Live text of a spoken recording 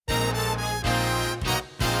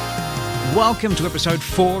Welcome to episode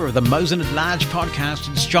 4 of the Mosen at Large podcast.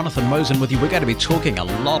 It's Jonathan Mosen with you. We're going to be talking a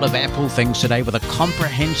lot of Apple things today with a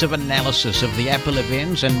comprehensive analysis of the Apple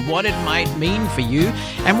event and what it might mean for you.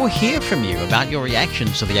 And we'll hear from you about your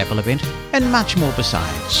reactions to the Apple event and much more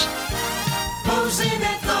besides. Mosen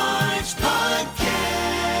at Large podcast.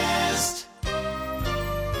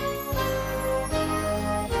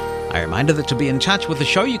 A reminder that to be in touch with the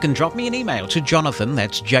show, you can drop me an email to Jonathan,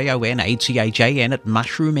 that's JONATHAN at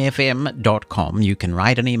mushroomfm.com. You can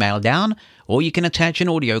write an email down, or you can attach an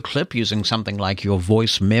audio clip using something like your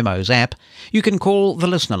Voice Memos app. You can call the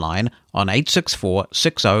listener line on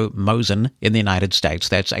 864-60-MOSEN in the United States.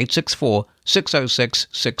 That's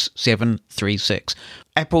 864-606-6736.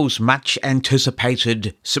 Apple's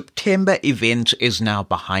much-anticipated September event is now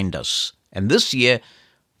behind us, and this year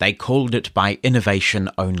they called it by innovation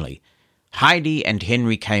only. Heidi and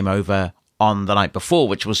Henry came over on the night before,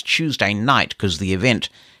 which was Tuesday night, because the event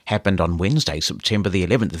happened on Wednesday, September the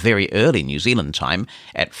 11th, very early New Zealand time,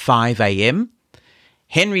 at 5 a.m.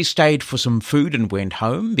 Henry stayed for some food and went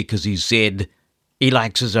home because he said he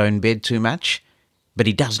likes his own bed too much, but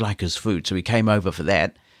he does like his food, so he came over for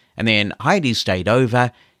that. And then Heidi stayed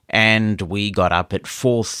over, and we got up at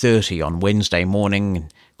 4:30 on Wednesday morning,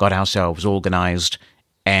 got ourselves organised,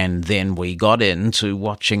 and then we got into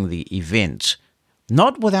watching the event.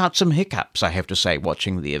 Not without some hiccups, I have to say,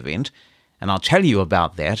 watching the event, and I'll tell you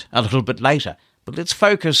about that a little bit later. But let's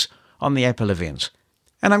focus on the Apple event.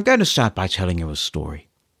 And I'm going to start by telling you a story.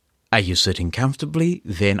 Are you sitting comfortably?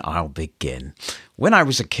 Then I'll begin. When I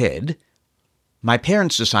was a kid, my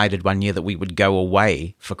parents decided one year that we would go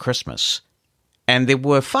away for Christmas. And there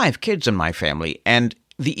were 5 kids in my family, and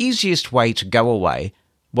the easiest way to go away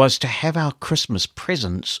was to have our Christmas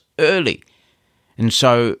presents early. And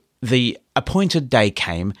so the appointed day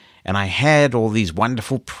came, and I had all these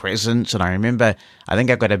wonderful presents, and I remember, I think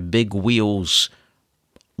I got a Big Wheels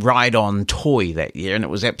ride-on toy that year, and it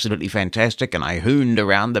was absolutely fantastic, and I hooned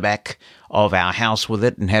around the back of our house with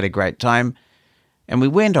it and had a great time. And we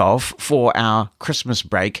went off for our Christmas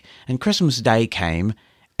break, and Christmas Day came,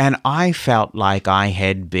 and I felt like I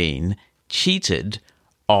had been cheated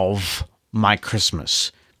of my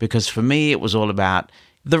Christmas. Because for me, it was all about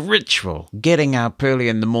the ritual, getting up early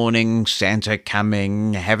in the morning, Santa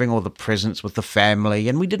coming, having all the presents with the family,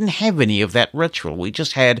 and we didn't have any of that ritual. We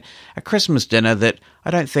just had a Christmas dinner that I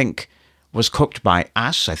don't think was cooked by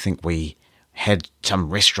us. I think we had some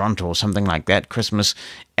restaurant or something like that, Christmas,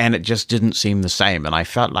 and it just didn't seem the same, and I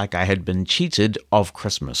felt like I had been cheated of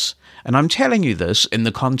Christmas. And I'm telling you this in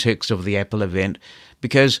the context of the Apple event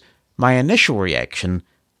because my initial reaction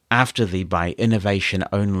after the by innovation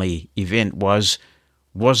only event was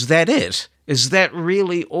that it? Is that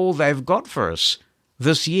really all they've got for us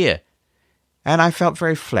this year? And I felt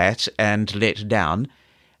very flat and let down.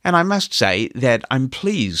 And I must say that I'm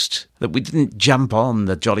pleased that we didn't jump on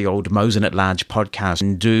the jolly old Mosen at Large podcast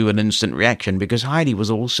and do an instant reaction, because Heidi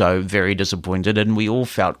was also very disappointed and we all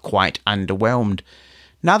felt quite underwhelmed.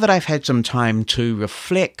 Now that I've had some time to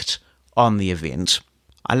reflect on the event,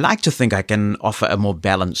 I like to think I can offer a more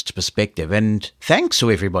balanced perspective, and thanks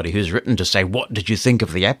to everybody who's written to say, what did you think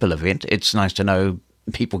of the Apple event? It's nice to know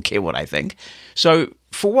people care what I think. So,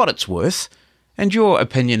 for what it's worth, and your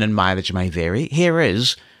opinion and mileage may vary, here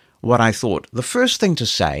is what I thought. The first thing to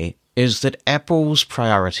say is that Apple's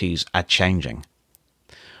priorities are changing.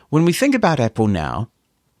 When we think about Apple now,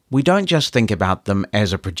 we don't just think about them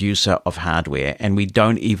as a producer of hardware, and we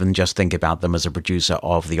don't even just think about them as a producer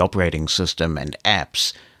of the operating system and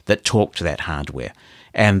apps that talk to that hardware,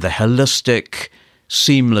 and the holistic,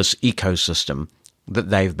 seamless ecosystem that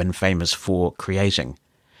they've been famous for creating.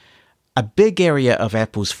 A big area of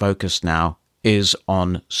Apple's focus now is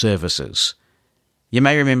on services. You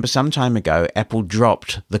may remember some time ago, Apple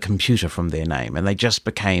dropped the computer from their name, and they just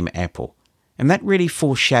became Apple. And that really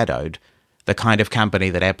foreshadowed the kind of company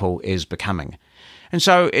that Apple is becoming. And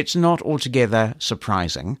so it's not altogether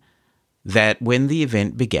surprising that when the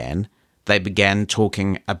event began, they began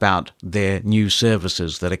talking about their new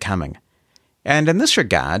services that are coming. And in this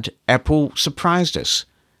regard, Apple surprised us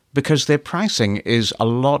because their pricing is a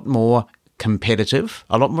lot more competitive,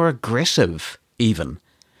 a lot more aggressive even,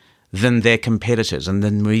 than their competitors and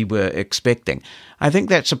than we were expecting. I think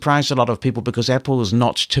that surprised a lot of people because Apple is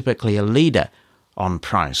not typically a leader on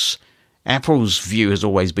price. Apple's view has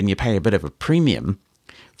always been you pay a bit of a premium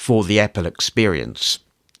for the Apple experience,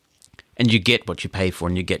 and you get what you pay for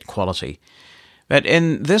and you get quality. But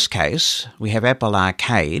in this case, we have Apple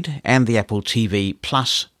Arcade and the Apple TV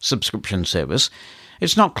Plus subscription service,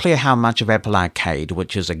 It's not clear how much of Apple Arcade,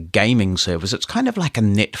 which is a gaming service, it's kind of like a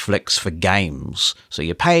Netflix for games. So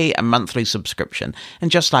you pay a monthly subscription, and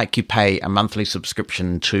just like you pay a monthly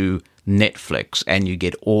subscription to Netflix and you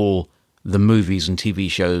get all the movies and TV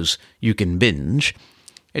shows you can binge,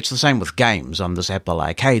 it's the same with games on this Apple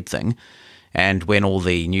Arcade thing. And when all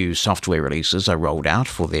the new software releases are rolled out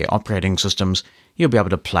for their operating systems, you'll be able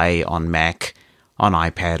to play on Mac, on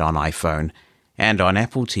iPad, on iPhone, and on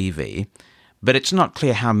Apple TV. But it's not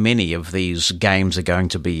clear how many of these games are going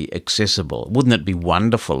to be accessible. Wouldn't it be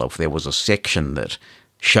wonderful if there was a section that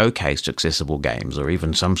showcased accessible games, or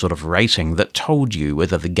even some sort of rating that told you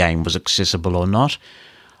whether the game was accessible or not?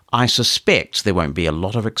 I suspect there won't be a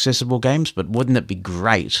lot of accessible games, but wouldn't it be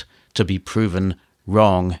great to be proven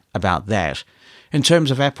wrong about that? In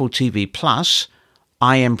terms of Apple TV Plus,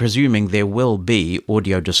 I am presuming there will be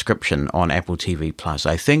audio description on Apple TV Plus.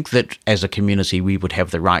 I think that as a community we would have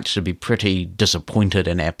the right to be pretty disappointed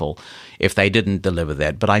in Apple if they didn't deliver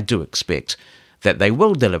that, but I do expect that they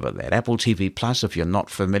will deliver that. Apple TV Plus, if you're not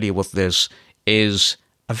familiar with this, is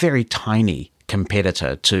a very tiny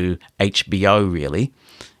competitor to HBO, really,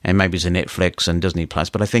 and maybe to Netflix and Disney Plus,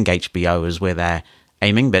 but I think HBO is where they're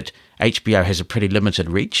aiming. But HBO has a pretty limited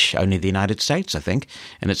reach, only the United States, I think,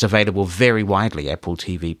 and it's available very widely, Apple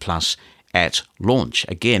TV Plus, at launch,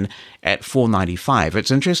 again, at $4.95. It's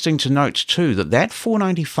interesting to note, too, that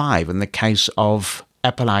 $4.95 in the case of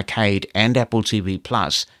Apple Arcade and Apple TV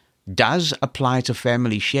Plus does apply to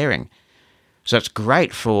family sharing. So it's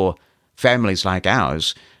great for families like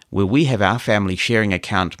ours, where we have our family sharing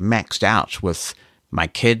account maxed out with my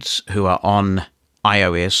kids who are on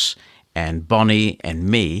iOS and Bonnie and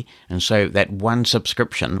me, and so that one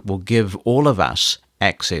subscription will give all of us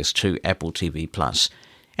access to Apple TV Plus,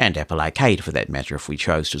 and Apple Arcade for that matter if we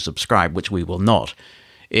chose to subscribe, which we will not.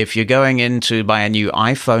 If you're going in to buy a new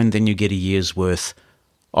iPhone, then you get a year's worth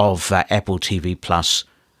of Apple TV Plus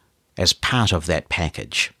as part of that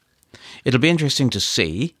package. It'll be interesting to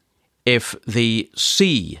see if the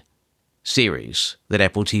C series that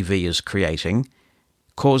Apple TV is creating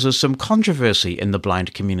causes some controversy in the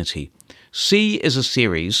blind community. C is a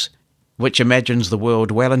series which imagines the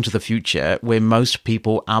world well into the future where most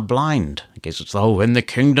people are blind. I guess it's the whole in the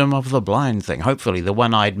kingdom of the blind thing. Hopefully the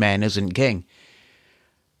one-eyed man isn't king.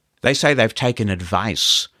 They say they've taken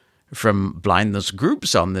advice from blindness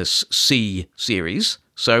groups on this C series,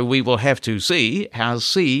 so we will have to see how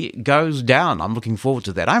C goes down. I'm looking forward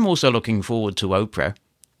to that. I'm also looking forward to Oprah.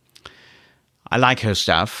 I like her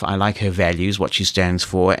stuff, I like her values, what she stands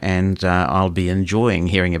for, and I'll be enjoying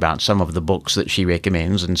hearing about some of the books that she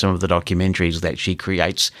recommends and some of the documentaries that she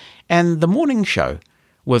creates. And The Morning Show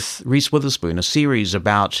with Reese Witherspoon, a series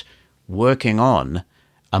about working on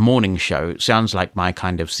a morning show, sounds like my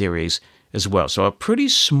kind of series as well. So a pretty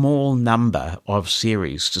small number of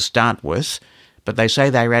series to start with, but they say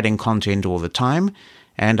they're adding content all the time,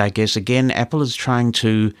 and I guess, again, Apple is trying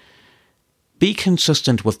to be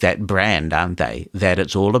consistent with that brand, aren't they? That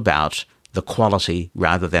it's all about the quality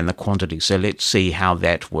rather than the quantity. So let's see how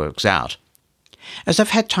that works out. As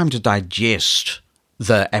I've had time to digest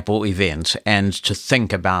the Apple event and to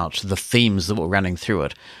think about the themes that were running through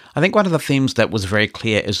it, I think one of the themes that was very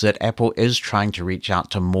clear is that Apple is trying to reach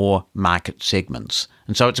out to more market segments.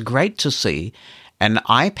 And so it's great to see an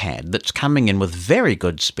iPad that's coming in with very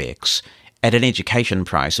good specs at an education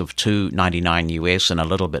price of $299 US and a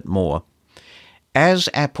little bit more. As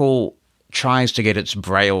Apple tries to get its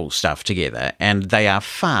Braille stuff together, and they are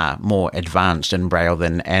far more advanced in Braille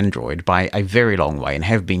than Android by a very long way and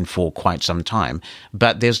have been for quite some time,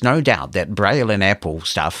 but there's no doubt that Braille in Apple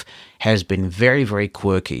stuff has been very, very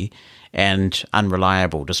quirky and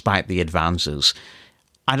unreliable despite the advances.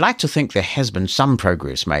 I like to think there has been some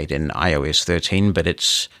progress made in iOS 13, but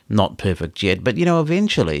it's not perfect yet. But,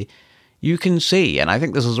 eventually you can see, and I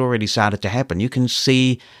think this has already started to happen, you can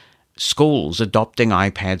see schools adopting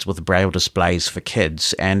iPads with Braille displays for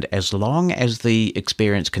kids, and as long as the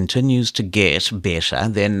experience continues to get better,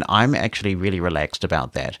 then I'm actually really relaxed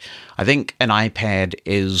about that. I think an iPad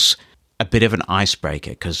is a bit of an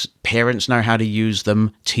icebreaker because parents know how to use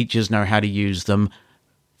them, teachers know how to use them,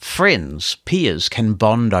 friends, peers can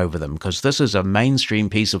bond over them because this is a mainstream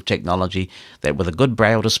piece of technology that with a good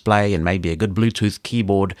Braille display and maybe a good Bluetooth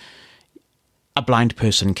keyboard, a blind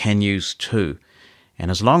person can use too. And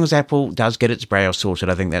as long as Apple does get its Braille sorted,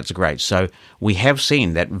 I think that's great. So we have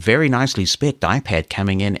seen that very nicely spec'd iPad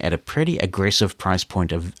coming in at a pretty aggressive price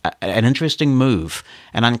point, of an interesting move,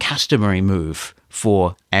 an uncustomary move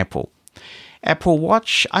for Apple. Apple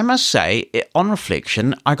Watch, I must say, on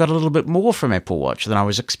reflection, I got a little bit more from Apple Watch than I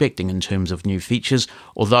was expecting in terms of new features,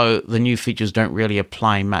 although the new features don't really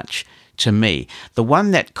apply much to me. The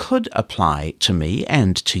one that could apply to me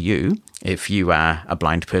and to you, if you are a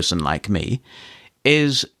blind person like me,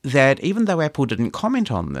 is that even though Apple didn't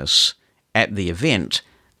comment on this at the event,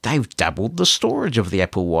 they've doubled the storage of the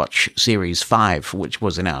Apple Watch Series 5, which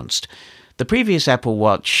was announced. The previous Apple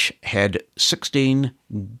Watch had 16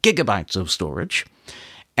 gigabytes of storage,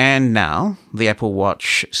 and now the Apple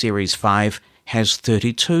Watch Series 5 has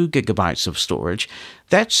 32 gigabytes of storage.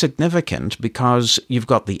 That's significant because you've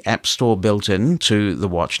got the App Store built in to the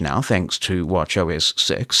watch now, thanks to watchOS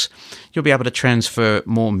 6. You'll be able to transfer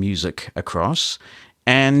more music across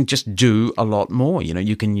and just do a lot more. You know,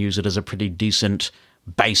 you can use it as a pretty decent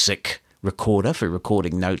basic recorder for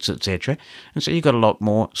recording notes, etc. And so you've got a lot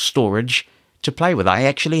more storage to play with. I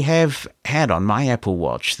actually have had on my Apple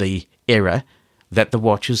Watch the error that the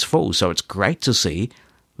watch is full, so it's great to see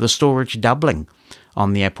the storage doubling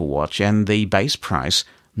on the Apple Watch and the base price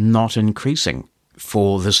not increasing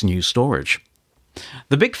for this new storage.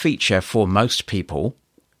 The big feature for most people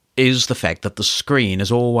is the fact that the screen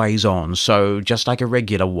is always on, so just like a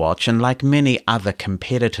regular watch, and like many other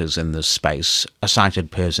competitors in this space, a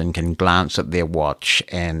sighted person can glance at their watch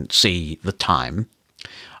and see the time.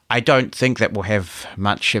 I don't think that will have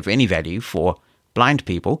much of any value for blind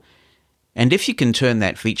people, and if you can turn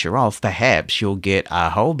that feature off, perhaps you'll get a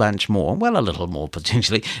whole bunch more, well, a little more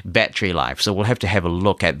potentially, battery life. So we'll have to have a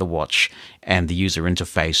look at the watch and the user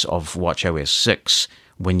interface of watchOS 6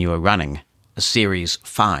 when you are running a Series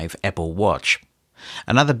 5 Apple Watch.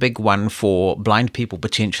 Another big one for blind people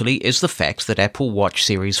potentially is the fact that Apple Watch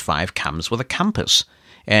Series 5 comes with a compass.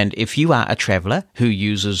 And if you are a traveller who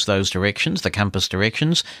uses those directions, the compass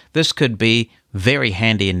directions, this could be very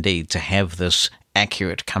handy indeed to have this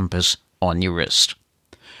accurate compass on your wrist.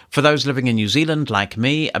 For those living in New Zealand, like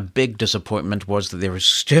me, a big disappointment was that there is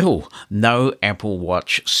still no Apple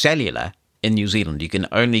Watch Cellular in New Zealand. You can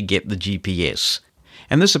only get the GPS.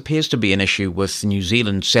 And this appears to be an issue with New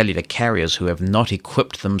Zealand cellular carriers who have not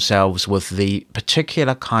equipped themselves with the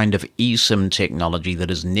particular kind of eSIM technology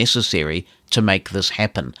that is necessary to make this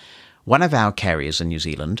happen. One of our carriers in New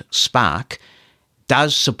Zealand, Spark,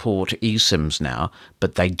 does support eSIMs now,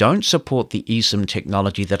 but they don't support the eSIM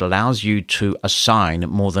technology that allows you to assign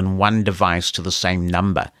more than one device to the same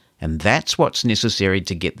number. And that's what's necessary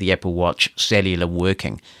to get the Apple Watch Cellular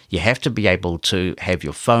working. You have to be able to have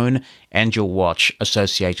your phone and your watch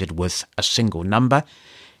associated with a single number,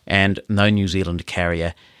 and no New Zealand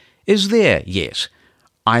carrier is there yet.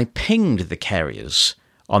 I pinged the carriers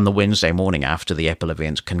on the Wednesday morning after the Apple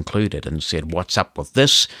event concluded and said, "What's up with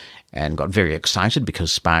this?" and got very excited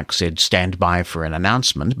because Spark said stand by for an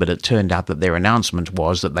announcement, but it turned out that their announcement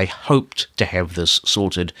was that they hoped to have this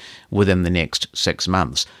sorted within the next 6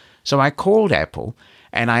 months. So I called Apple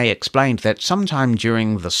and I explained that sometime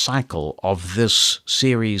during the cycle of this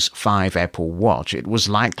Series 5 Apple Watch, it was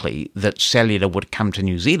likely that cellular would come to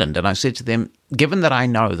New Zealand. And I said to them, given that I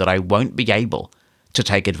know that I won't be able to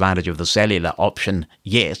take advantage of the cellular option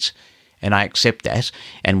yet, and I accept that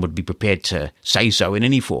and would be prepared to say so in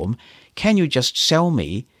any form, can you just sell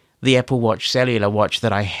me the Apple Watch Cellular watch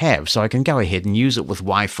that I have so I can go ahead and use it with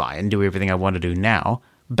Wi-Fi and do everything I want to do now,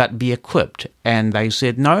 but be equipped? And they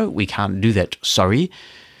said, no, we can't do that, sorry.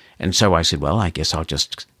 And so I said, well, I guess I'll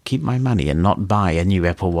just keep my money and not buy a new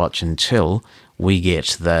Apple Watch until we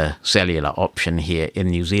get the cellular option here in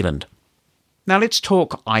New Zealand. Now let's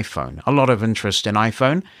talk iPhone. A lot of interest in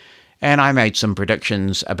iPhone. And I made some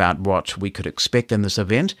predictions about what we could expect in this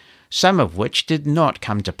event, some of which did not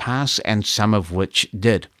come to pass and some of which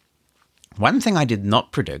did. One thing I did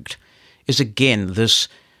not predict is, again, this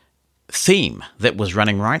theme that was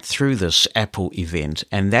running right through this Apple event,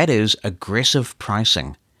 and that is aggressive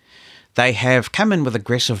pricing. They have come in with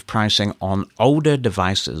aggressive pricing on older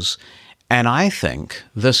devices, and I think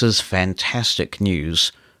this is fantastic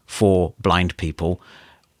news for blind people,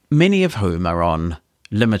 many of whom are on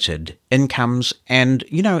limited incomes, and,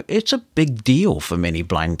 you know, it's a big deal for many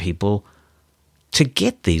blind people to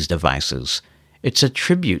get these devices. It's a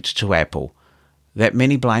tribute to Apple that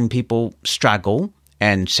many blind people struggle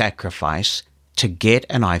and sacrifice to get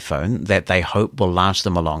an iPhone that they hope will last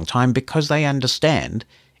them a long time because they understand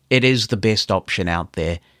it is the best option out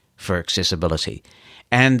there for accessibility,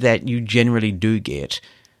 and that you generally do get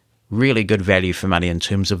really good value for money in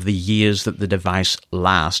terms of the years that the device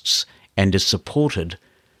lasts and is supported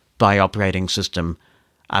by operating system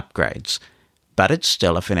upgrades. But it's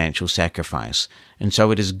still a financial sacrifice. And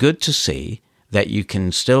so it is good to see that you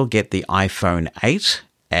can still get the iPhone 8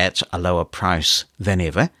 at a lower price than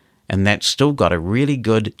ever, and that's still got a really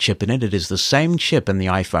good chip in it. It is the same chip in the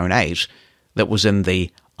iPhone 8 that was in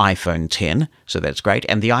the iPhone 10, so that's great.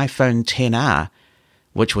 And the iPhone XR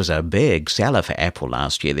which was a big seller for Apple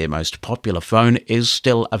last year, their most popular phone, is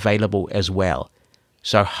still available as well.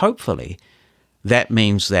 So hopefully that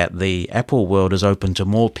means that the Apple world is open to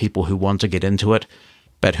more people who want to get into it,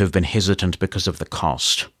 but who've been hesitant because of the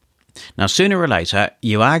cost. Now, sooner or later,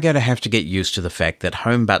 you are going to have to get used to the fact that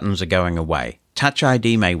home buttons are going away. Touch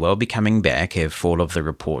ID may well be coming back if all of the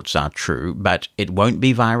reports are true, but it won't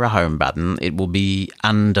be via a home button. It will be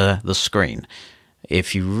under the screen.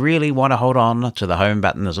 If you really want to hold on to the home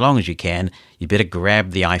button as long as you can, you better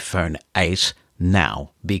grab the iPhone 8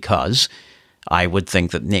 now, because I would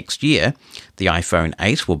think that next year the iPhone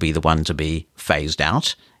 8 will be the one to be phased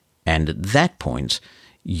out, and at that point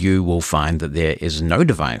you will find that there is no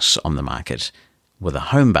device on the market with a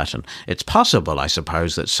home button. It's possible, I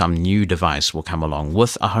suppose, that some new device will come along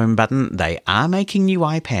with a home button. They are making new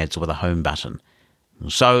iPads with a home button.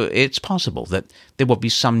 So it's possible that there will be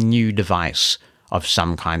some new device of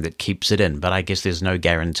some kind that keeps it in, but I guess there's no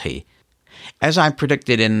guarantee. As I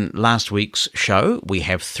predicted in last week's show, we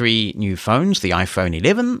have 3 new phones, the iPhone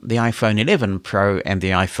 11, the iPhone 11 Pro, and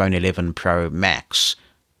the iPhone 11 Pro Max.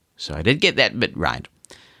 So I did get that bit right.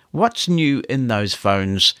 What's new in those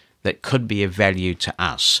phones that could be of value to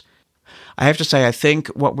us? I have to say, I think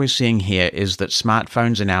what we're seeing here is that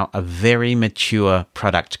smartphones are now a very mature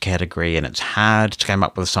product category, and it's hard to come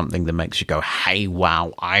up with something that makes you go, hey,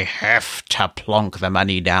 wow, I have to plonk the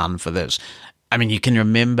money down for this. I mean, you can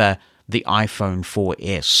remember the iPhone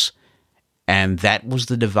 4S, and that was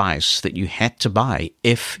the device that you had to buy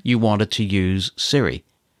if you wanted to use Siri.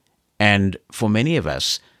 And for many of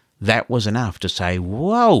us, that was enough to say,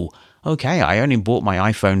 whoa, okay, I only bought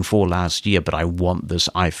my iPhone 4 last year, but I want this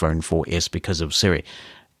iPhone 4S because of Siri.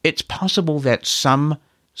 It's possible that some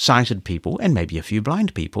sighted people, and maybe a few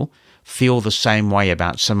blind people, feel the same way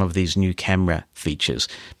about some of these new camera features,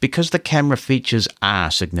 because the camera features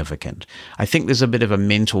are significant. I think there's a bit of a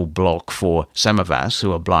mental block for some of us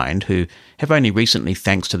who are blind, who have only recently,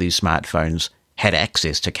 thanks to these smartphones, had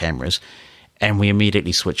access to cameras, and we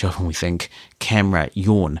immediately switch off and we think, camera,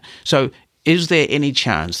 yawn. So is there any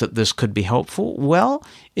chance that this could be helpful? Well,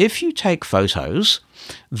 if you take photos,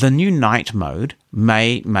 the new night mode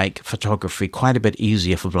may make photography quite a bit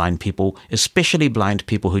easier for blind people, especially blind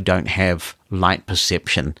people who don't have light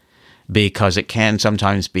perception, because it can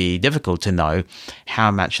sometimes be difficult to know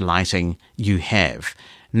how much lighting you have.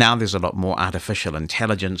 Now there's a lot more artificial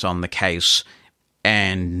intelligence on the case,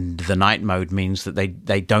 and the night mode means that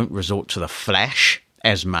they don't resort to the flash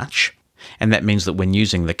as much. And that means that when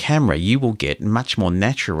using the camera, you will get much more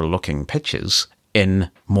natural-looking pictures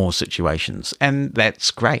in more situations. And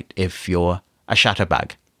that's great if you're a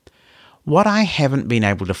shutterbug. What I haven't been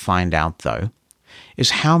able to find out, though,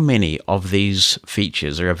 is how many of these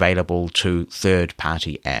features are available to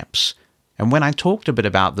third-party apps. And when I talked a bit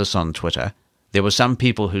about this on Twitter, there were some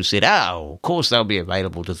people who said, oh, of course they'll be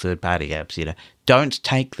available to third-party apps. Don't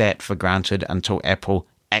take that for granted until Apple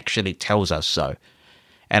actually tells us so.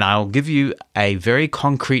 And I'll give you a very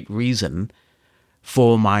concrete reason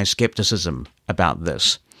for my skepticism about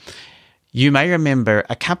this. You may remember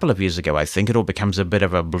a couple of years ago, I think it all becomes a bit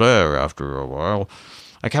of a blur after a while.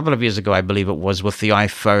 A couple of years ago, I believe it was, with the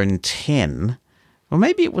iPhone 10, or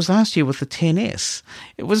maybe it was last year with the 10S.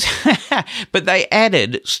 It was, but they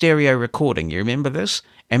added stereo recording. You remember this?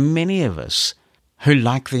 And many of us who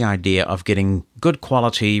like the idea of getting good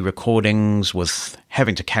quality recordings with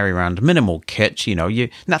having to carry around minimal kit,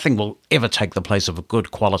 nothing will ever take the place of a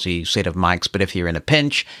good quality set of mics, but if you're in a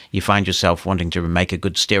pinch, you find yourself wanting to make a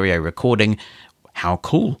good stereo recording, how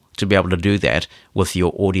cool to be able to do that with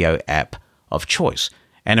your audio app of choice.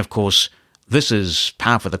 And of course, this is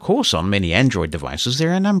par for the course on many Android devices.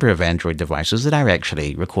 There are a number of Android devices that are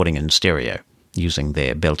actually recording in stereo using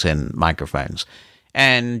their built-in microphones.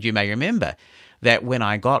 And you may remember that when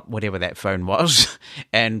I got whatever that phone was,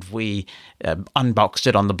 and we unboxed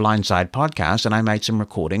it on the Blindside podcast, and I made some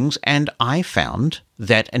recordings, and I found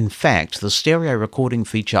that, in fact, the stereo recording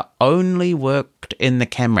feature only worked in the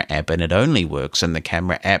camera app, and it only works in the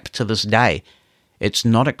camera app to this day. It's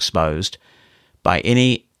not exposed by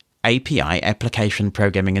any API, application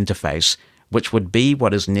programming interface, which would be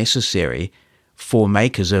what is necessary for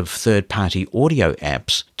makers of third-party audio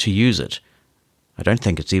apps to use it. I don't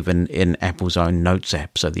think it's even in Apple's own Notes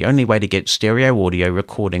app. So the only way to get stereo audio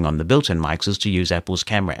recording on the built-in mics is to use Apple's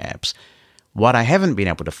camera apps. What I haven't been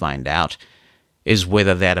able to find out is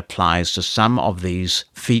whether that applies to some of these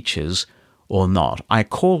features or not. I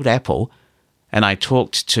called Apple and I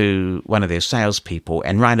talked to one of their salespeople,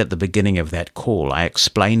 and right at the beginning of that call, I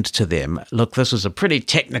explained to them, look, this is a pretty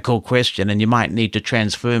technical question and you might need to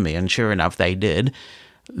transfer me. And sure enough, they did.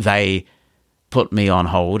 They put me on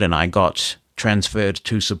hold, and I got transferred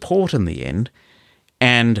to support in the end,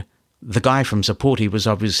 and the guy from support, he was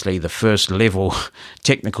obviously the first level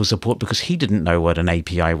technical support because he didn't know what an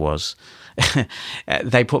API was.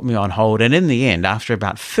 They put me on hold, and in the end, after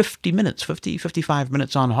about 55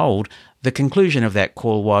 minutes on hold, the conclusion of that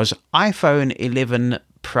call was iPhone 11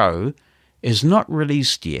 Pro is not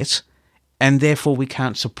released yet, and therefore we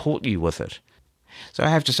can't support you with it. So I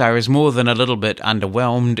have to say I was more than a little bit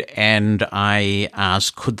underwhelmed, and I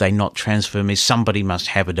asked, could they not transfer me? Somebody must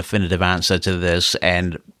have a definitive answer to this,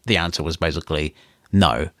 and the answer was basically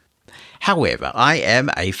no. However, I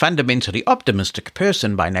am a fundamentally optimistic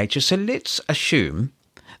person by nature, so let's assume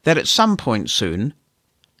that at some point soon,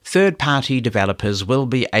 third-party developers will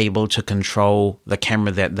be able to control the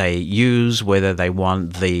camera that they use, whether they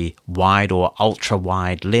want the wide or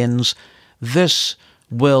ultra-wide lens. This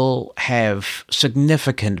will have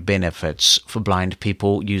significant benefits for blind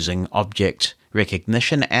people using object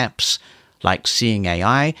recognition apps like Seeing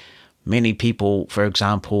AI. Many people, for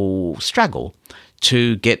example, struggle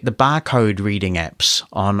to get the barcode reading apps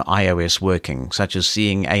on iOS working, such as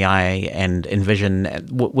Seeing AI and Envision,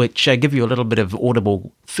 which give you a little bit of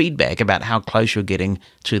audible feedback about how close you're getting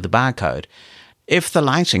to the barcode. If the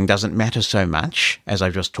lighting doesn't matter so much, as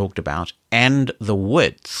I've just talked about, and the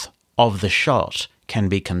width of the shot can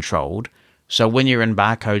be controlled, so when you're in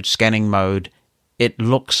barcode scanning mode, it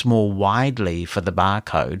looks more widely for the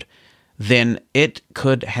barcode, then it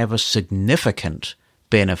could have a significant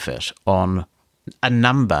benefit on a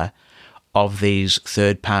number of these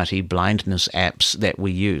third-party blindness apps that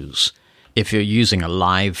we use. If you're using a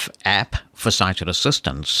live app for sighted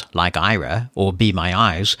assistance, like Aira or Be My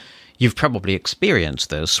Eyes, you've probably experienced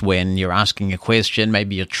this when you're asking a question,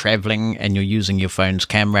 maybe you're traveling and you're using your phone's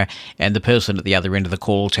camera, and the person at the other end of the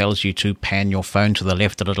call tells you to pan your phone to the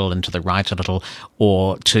left a little and to the right a little,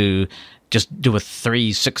 or to just do a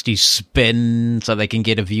 360 spin so they can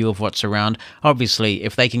get a view of what's around. Obviously,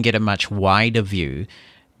 if they can get a much wider view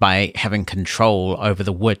by having control over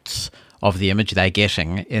the width of the image they're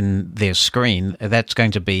getting in their screen, that's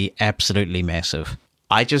going to be absolutely massive.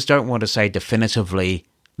 I just don't want to say definitively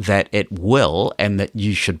that it will and that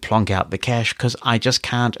you should plonk out the cash, because I just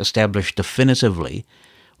can't establish definitively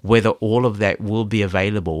whether all of that will be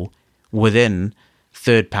available within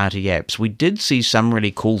third-party apps. We did see some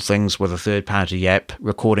really cool things with a third-party app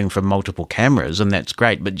recording from multiple cameras, and that's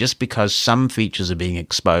great, but just because some features are being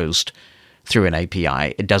exposed through an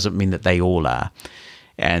API, it doesn't mean that they all are.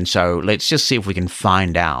 And so let's just see if we can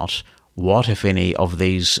find out what, if any, of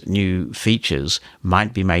these new features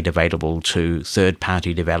might be made available to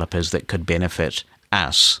third-party developers that could benefit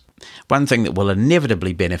us. One thing that will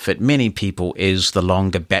inevitably benefit many people is the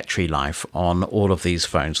longer battery life on all of these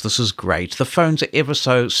phones. This is great. The phones are ever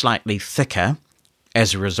so slightly thicker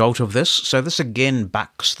as a result of this, so this again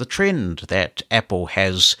bucks the trend that Apple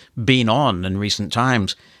has been on in recent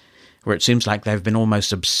times, where it seems like they've been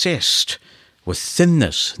almost obsessed with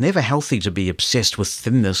thinness. Never healthy to be obsessed with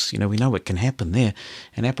thinness. You know, we know what can happen there.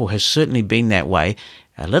 And Apple has certainly been that way.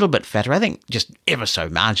 A little bit fatter, I think just ever so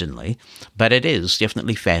marginally, but it is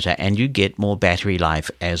definitely fatter, and you get more battery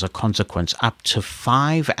life as a consequence, up to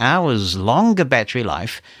 5 hours longer battery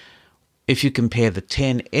life if you compare the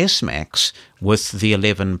XS Max with the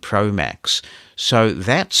 11 Pro Max. So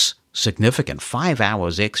that's significant. 5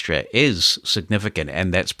 hours extra is significant,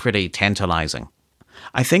 and that's pretty tantalizing.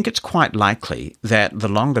 I think it's quite likely that the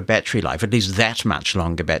longer battery life, at least that much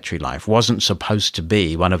longer battery life, wasn't supposed to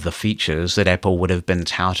be one of the features that Apple would have been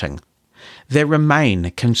touting. There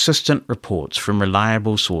remain consistent reports from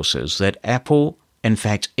reliable sources that Apple, in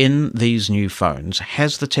fact, in these new phones,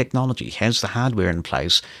 has the technology, has the hardware in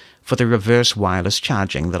place for the reverse wireless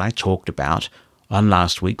charging that I talked about on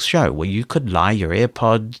last week's show, where you could lie your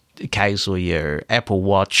AirPod case or your Apple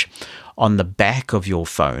Watch on the back of your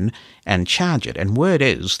phone and charge it. And word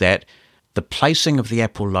is that the placing of the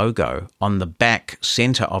Apple logo on the back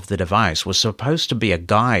center of the device was supposed to be a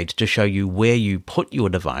guide to show you where you put your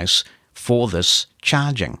device for this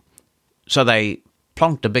charging. So they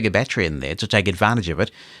plonked a bigger battery in there to take advantage of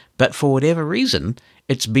it, but for whatever reason,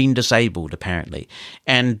 it's been disabled apparently.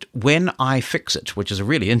 And when iFixit, which is a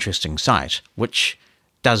really interesting site, which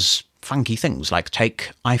does funky things like take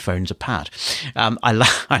iPhones apart. I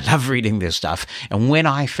love reading this stuff. And when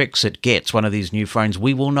iFixit gets one of these new phones,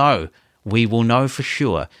 we will know for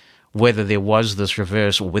sure whether there was this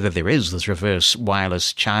reverse, or whether there is this reverse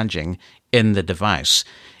wireless charging in the device.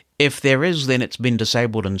 If there is, then it's been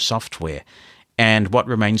disabled in software. And what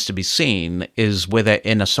remains to be seen is whether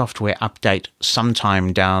in a software update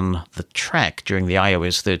sometime down the track during the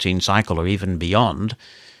iOS 13 cycle or even beyond,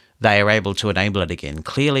 they are able to enable it again.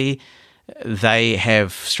 Clearly, they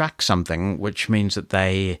have struck something which means that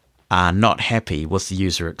they are not happy with the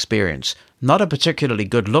user experience. Not a particularly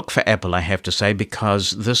good look for Apple, I have to say,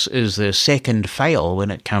 because this is their second fail when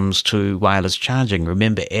it comes to wireless charging.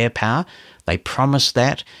 Remember AirPower? They promised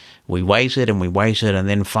that. We waited, and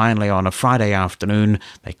then finally on a Friday afternoon,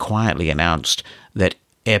 they quietly announced that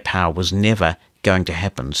AirPower was never going to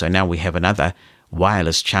happen. So now we have another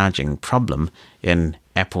wireless charging problem in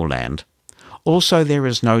Apple land. Also, there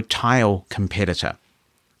is no Tile competitor.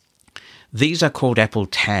 These are called Apple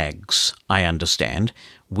tags, I understand.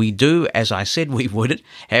 We do, as I said we would,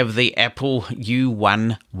 have the Apple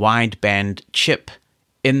U1 wideband chip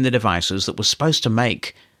in the devices that was supposed to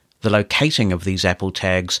make the locating of these Apple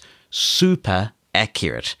tags super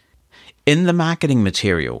accurate. In the marketing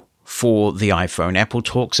material for the iPhone, Apple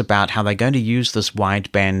talks about how they're going to use this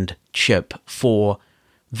wideband chip for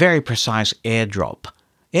very precise AirDrop.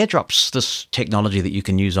 AirDrop's this technology that you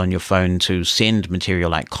can use on your phone to send material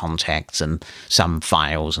like contacts and some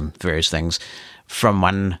files and various things from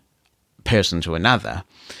one person to another.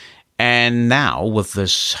 And now with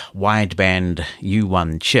this wideband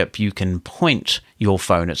U1 chip, you can point your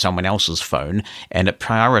phone at someone else's phone and it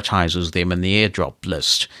prioritizes them in the AirDrop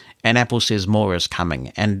list. And Apple says more is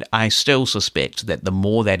coming. And I still suspect that the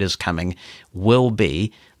more that is coming will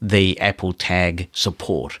be the Apple Tag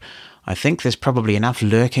support. I think there's probably enough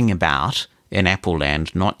lurking about in Apple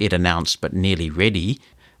land, not yet announced but nearly ready,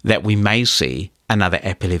 that we may see another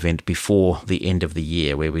Apple event before the end of the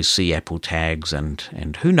year where we see Apple tags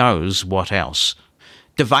and who knows what else.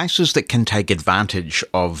 Devices that can take advantage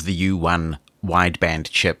of the U1 wideband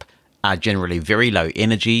chip are generally very low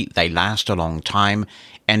energy, they last a long time,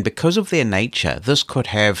 and because of their nature, this could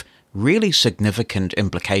have really significant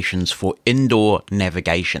implications for indoor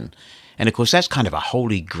navigation. And of course, that's kind of a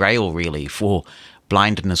holy grail, really, for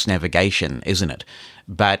blindness navigation, isn't it?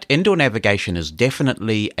 But indoor navigation is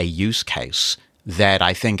definitely a use case that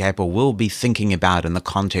I think Apple will be thinking about in the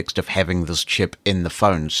context of having this chip in the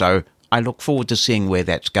phone. So I look forward to seeing where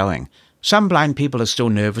that's going. Some blind people are still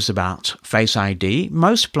nervous about Face ID.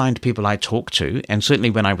 Most blind people I talk to, and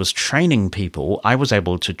certainly when I was training people, I was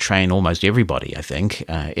able to train almost everybody, I think,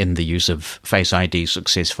 in the use of Face ID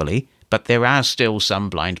successfully. But there are still some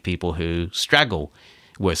blind people who struggle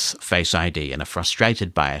with Face ID and are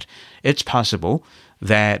frustrated by it. It's possible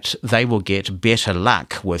that they will get better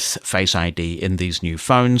luck with Face ID in these new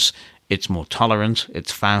phones. It's more tolerant,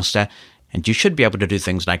 it's faster, and you should be able to do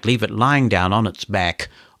things like leave it lying down on its back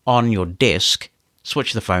on your desk,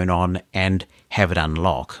 switch the phone on, and have it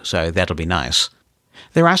unlock. So that'll be nice.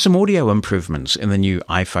 There are some audio improvements in the new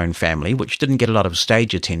iPhone family which didn't get a lot of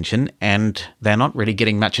stage attention, and they're not really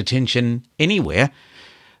getting much attention anywhere.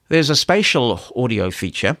 There's a spatial audio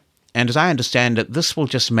feature, and as I understand it, this will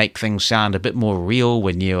just make things sound a bit more real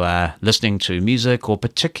when you are listening to music, or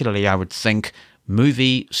particularly, I would think,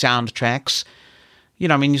 movie soundtracks. You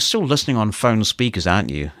know, I mean, you're still listening on phone speakers, aren't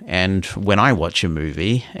you? And when I watch a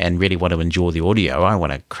movie and really want to enjoy the audio, I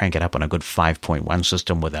want to crank it up on a good 5.1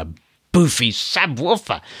 system with a boofy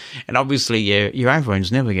subwoofer. And obviously your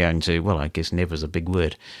iPhone's never going to, well, I guess never's a big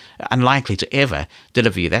word, unlikely to ever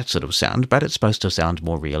deliver you that sort of sound, but it's supposed to sound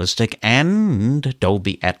more realistic, and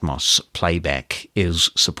Dolby Atmos playback is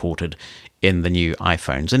supported in the new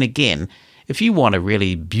iPhones. And again, if you want a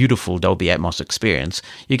really beautiful Dolby Atmos experience,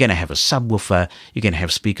 you're going to have a subwoofer, you're going to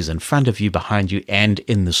have speakers in front of you, behind you, and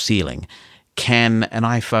in the ceiling. Can an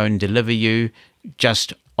iPhone deliver you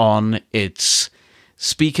just on its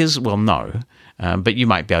speakers? Well, no, but you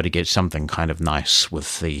might be able to get something kind of nice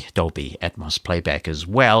with the Dolby Atmos playback as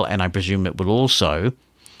well, and I presume it will also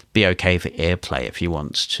be okay for AirPlay if you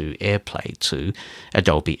want to AirPlay to a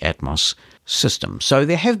Dolby Atmos system. So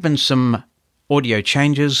there have been some audio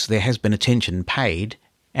changes, there has been attention paid,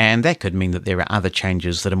 and that could mean that there are other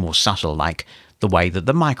changes that are more subtle, like the way that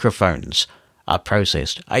the microphones are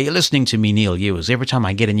processed. Are you listening to me, Neil Ewers? Every time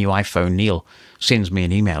I get a new iPhone, Neil sends me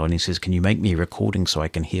an email and he says, can you make me a recording so I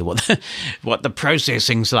can hear what the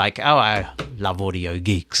processing's like? Oh, I love audio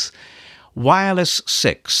geeks. Wireless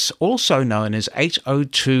 6, also known as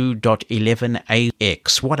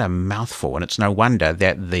 802.11ax. What a mouthful, and it's no wonder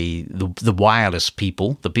that the wireless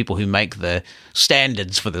people, the people who make the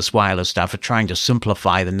standards for this wireless stuff, are trying to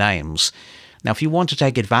simplify the names. Now, if you want to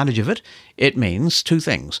take advantage of it, it means two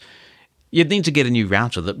things. You'd need to get a new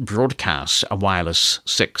router that broadcasts a wireless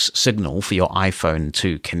 6 signal for your iPhone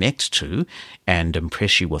to connect to and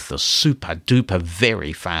impress you with the super-duper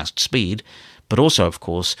very fast speed, but also, of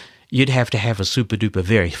course, you'd have to have a super-duper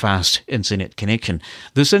very fast internet connection.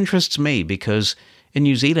 This interests me because in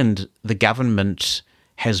New Zealand, the government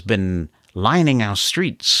has been lining our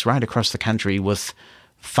streets right across the country with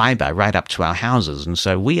fiber right up to our houses. And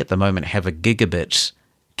so we at the moment have a gigabit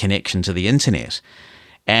connection to the internet.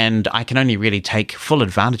 And I can only really take full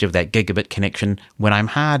advantage of that gigabit connection when I'm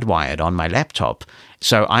hardwired on my laptop.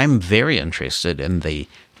 So I'm very interested in the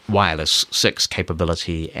wireless 6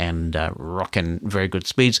 capability and rocking very good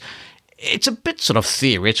speeds. It's a bit sort of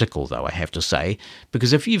theoretical, though, I have to say,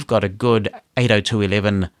 because if you've got a good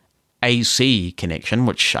 802.11 AC connection,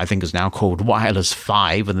 which I think is now called Wireless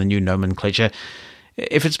 5 in the new nomenclature,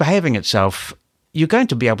 if it's behaving itself, you're going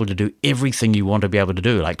to be able to do everything you want to be able to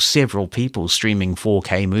do, like several people streaming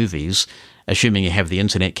 4K movies, assuming you have the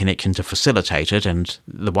internet connection to facilitate it, and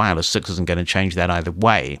the Wireless 6 isn't going to change that either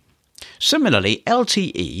way. Similarly,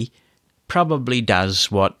 LTE probably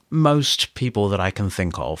does what most people that I can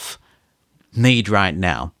think of need right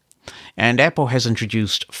now. And Apple has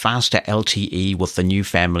introduced faster LTE with the new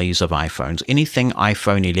families of iPhones. Anything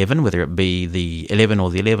iPhone 11, whether it be the 11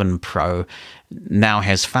 or the 11 Pro, now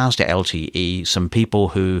has faster LTE. Some people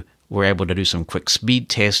who were able to do some quick speed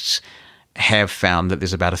tests have found that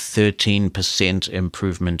there's about a 13%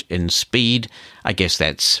 improvement in speed. I guess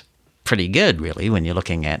that's pretty good, really, when you're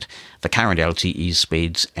looking at the current LTE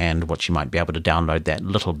speeds and what you might be able to download that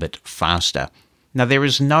little bit faster. Now, there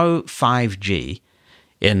is no 5G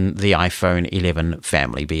in the iPhone 11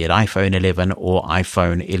 family, be it iPhone 11 or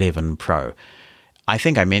iPhone 11 Pro. I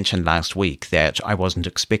think I mentioned last week that I wasn't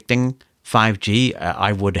expecting 5G.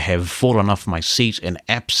 I would have fallen off my seat in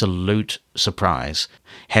absolute surprise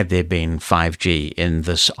had there been 5G in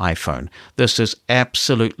this iPhone. This is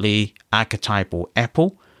absolutely archetypal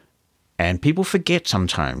Apple, and people forget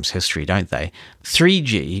sometimes history, don't they?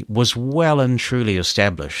 3G was well and truly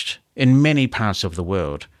established in many parts of the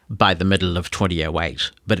world by the middle of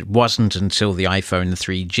 2008, but it wasn't until the iPhone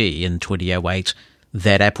 3G in 2008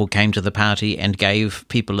 that Apple came to the party and gave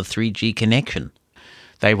people a 3G connection.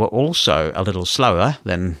 They were also a little slower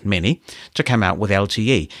than many to come out with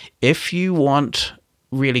LTE. If you want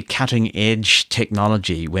really cutting-edge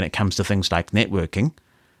technology when it comes to things like networking,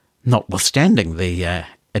 notwithstanding the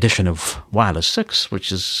addition of Wireless 6,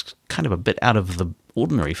 which is kind of a bit out of the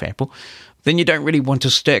ordinary for Apple, then you don't really want to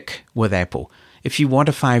stick with Apple. If you want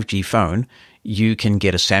a 5G phone, you can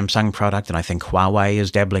get a Samsung product, and I think Huawei is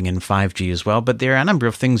dabbling in 5G as well, but there are a number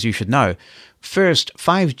of things you should know. First,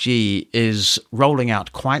 5G is rolling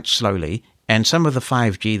out quite slowly, and some of the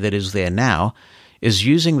 5G that is there now is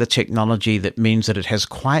using the technology that means that it has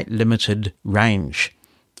quite limited range.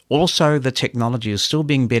 Also, the technology is still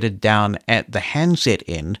being bedded down at the handset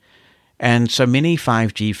end, and so many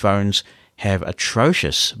 5G phones have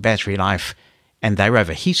atrocious battery life, and they're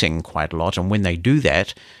overheating quite a lot. And when they do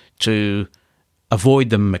that, to avoid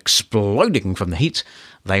them exploding from the heat,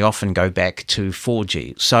 they often go back to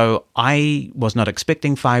 4G. So I was not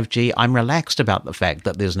expecting 5G. I'm relaxed about the fact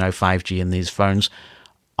that there's no 5G in these phones.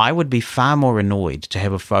 I would be far more annoyed to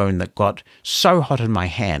have a phone that got so hot in my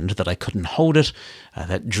hand that I couldn't hold it,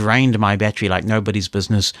 that drained my battery like nobody's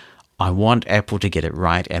business. I want Apple to get it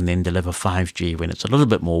right and then deliver 5G when it's a little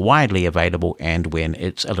bit more widely available and when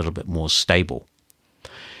it's a little bit more stable.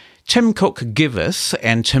 Tim Cook giveth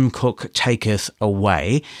and Tim Cook taketh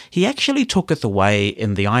away. He actually took it away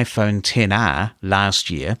in the iPhone XR last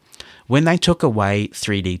year when they took away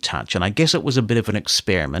 3D Touch. And I guess it was a bit of an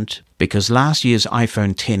experiment because last year's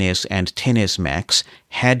iPhone XS and XS Max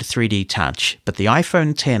had 3D Touch, but the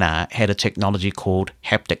iPhone XR had a technology called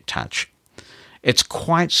haptic touch. It's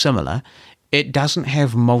quite similar. It doesn't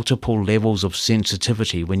have multiple levels of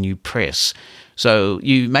sensitivity when you press. So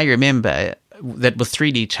you may remember that with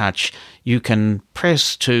 3D Touch, you can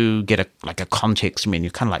press to get a context menu,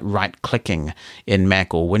 kind of like right-clicking in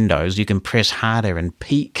Mac or Windows. You can press harder and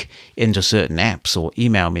peek into certain apps or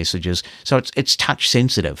email messages. So it's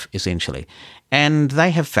touch-sensitive, essentially. And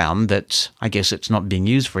they have found that, I guess it's not being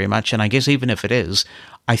used very much, and I guess even if it is,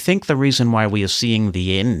 I think the reason why we are seeing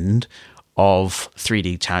the end of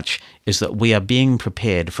 3D Touch is that we are being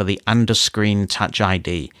prepared for the under-screen Touch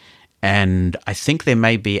ID. And I think there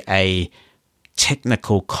may be a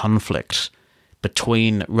technical conflict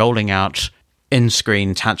between rolling out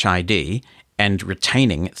in-screen Touch ID and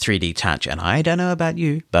retaining 3D Touch. And I don't know about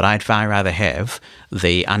you, but I'd far rather have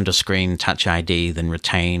the under-screen Touch ID than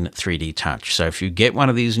retain 3D Touch. So if you get one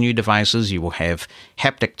of these new devices, you will have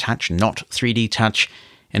haptic touch, not 3D Touch.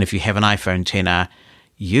 And if you have an iPhone XR,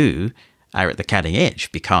 you are at the cutting edge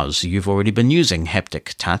because you've already been using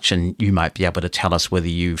haptic touch, and you might be able to tell us whether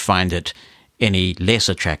you find it any less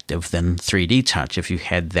attractive than 3D Touch if you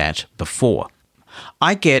had that before.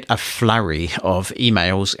 I get a flurry of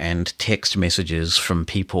emails and text messages from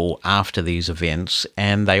people after these events,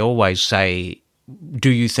 and they always say, do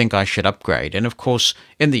you think I should upgrade? And of course,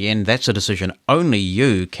 in the end, that's a decision only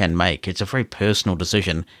you can make. It's a very personal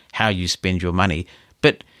decision how you spend your money.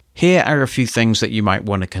 But here are a few things that you might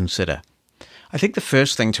want to consider. I think the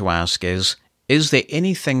first thing to ask is there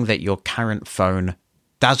anything that your current phone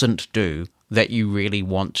doesn't do that you really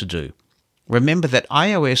want to do? Remember that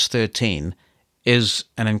iOS 13 is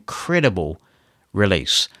an incredible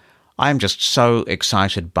release. I'm just so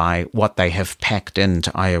excited by what they have packed into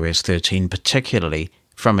iOS 13, particularly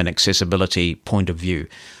from an accessibility point of view.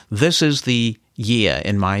 This is the year,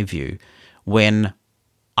 in my view, when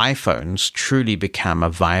iPhones truly become a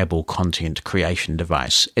viable content creation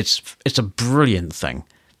device. It's a brilliant thing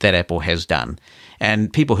that Apple has done.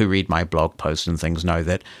 And people who read my blog posts and things know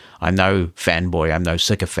that I'm no fanboy, I'm no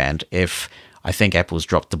sycophant. If I think Apple's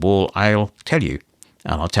dropped the ball, I'll tell you.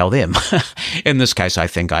 And I'll tell them. In this case, I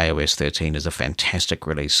think iOS 13 is a fantastic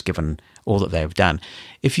release given all that they've done.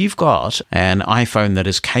 If you've got an iPhone that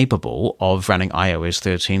is capable of running iOS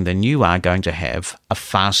 13, then you are going to have a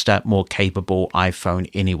faster, more capable iPhone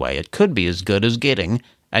anyway. It could be as good as getting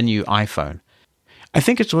a new iPhone. I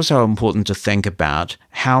think it's also important to think about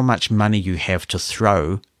how much money you have to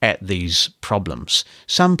throw at these problems.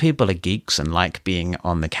 Some people are geeks and like being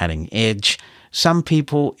on the cutting edge. Some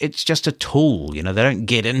people, it's just a tool, they don't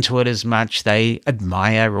get into it as much. They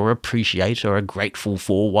admire or appreciate or are grateful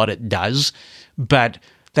for what it does, but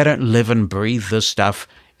they don't live and breathe this stuff.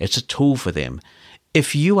 It's a tool for them.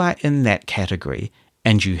 If you are in that category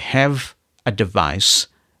and you have a device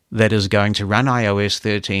that is going to run iOS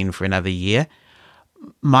 13 for another year,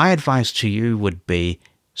 my advice to you would be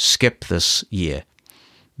skip this year.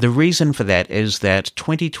 The reason for that is that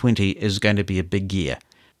 2020 is going to be a big year.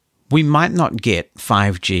 We might not get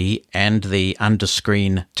 5G and the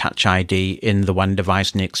under-screen Touch ID in the one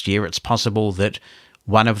device next year. It's possible that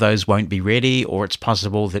one of those won't be ready, or it's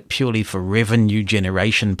possible that purely for revenue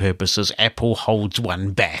generation purposes, Apple holds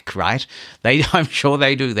one back, right? I'm sure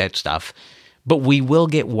they do that stuff. But we will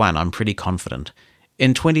get one, I'm pretty confident.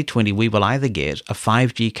 In 2020, we will either get a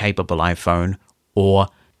 5G-capable iPhone or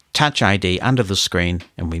Touch ID under the screen,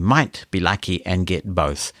 and we might be lucky and get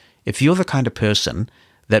both. If you're the kind of person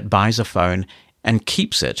that buys a phone and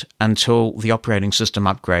keeps it until the operating system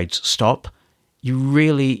upgrades stop, you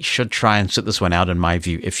really should try and sit this one out, in my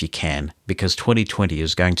view, if you can, because 2020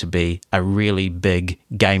 is going to be a really big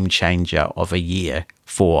game changer of a year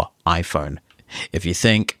for iPhone. If you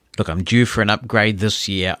think, look, I'm due for an upgrade this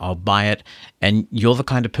year, I'll buy it, and you're the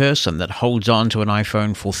kind of person that holds on to an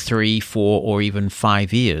iPhone for 3, 4, or even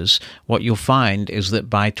 5 years, what you'll find is that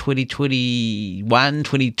by 2021,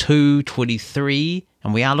 22, 23,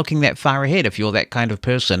 and we are looking that far ahead, if you're that kind of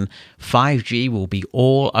person, 5G will be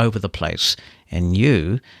all over the place, and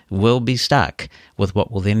you will be stuck with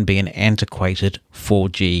what will then be an antiquated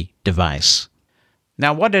 4G device.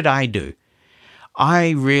 Now, what did I do?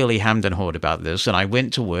 I really hammed and hawed about this, and I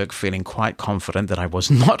went to work feeling quite confident that I was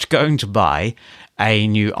not going to buy a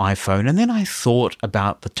new iPhone, and then I thought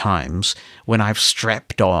about the times when I've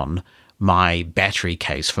strapped on my battery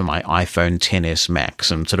case for my iPhone XS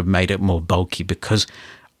Max and sort of made it more bulky because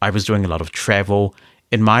I was doing a lot of travel.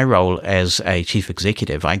 In my role as a chief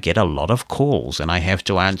executive, I get a lot of calls and I have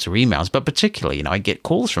to answer emails, but particularly, I get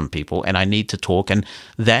calls from people and I need to talk, and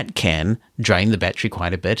that can drain the battery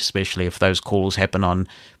quite a bit, especially if those calls happen on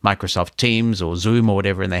Microsoft Teams or Zoom or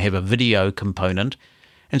whatever and they have a video component.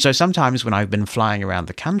 And so sometimes when I've been flying around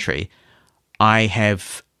the country, I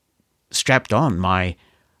have strapped on my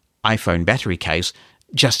iPhone battery case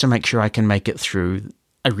just to make sure I can make it through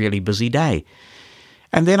a really busy day.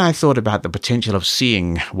 And then I thought about the potential of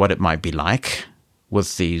seeing what it might be like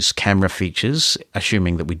with these camera features,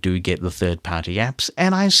 assuming that we do get the third-party apps.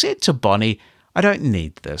 And I said to Bonnie, I don't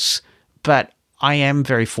need this, but I am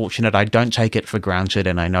very fortunate. I don't take it for granted,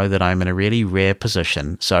 and I know that I'm in a really rare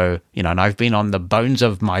position. So, and I've been on the bones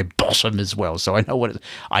of my bottom as well, so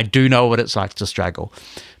I do know what it's like to struggle.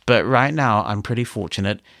 But right now, I'm pretty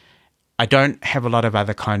fortunate. I don't have a lot of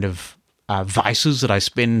other kind of vices that I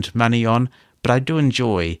spend money on, but I do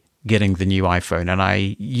enjoy getting the new iPhone, and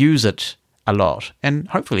I use it a lot, and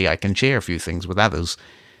hopefully I can share a few things with others.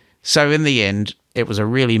 So in the end, it was a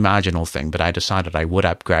really marginal thing, but I decided I would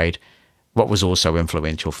upgrade. What was also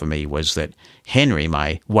influential for me was that Henry,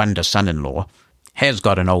 my wonder son-in-law, has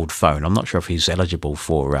got an old phone. I'm not sure if he's eligible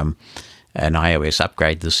for an iOS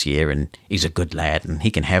upgrade this year, and he's a good lad, and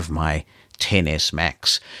he can have my XS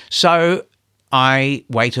Max. So I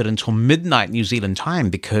waited until midnight New Zealand time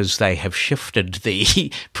because they have shifted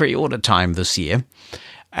the pre-order time this year.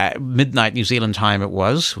 Midnight New Zealand time it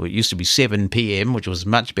was. Well, it used to be 7 p.m., which was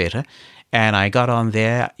much better. And I got on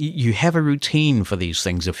there. You have a routine for these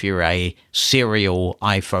things if you're a serial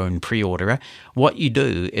iPhone pre-orderer. What you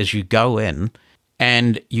do is you go in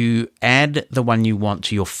and you add the one you want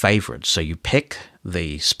to your favorites. So you pick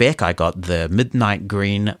the spec. I got the midnight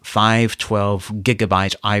green 512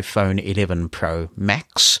 gigabyte iPhone 11 Pro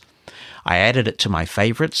Max. I added it to my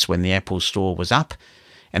favorites when the Apple Store was up,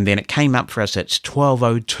 and then it came up for us at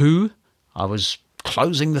 12:02. I was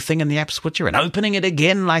closing the thing in the app switcher and opening it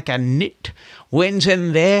again like a nit. Went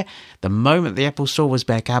in there. The moment the Apple Store was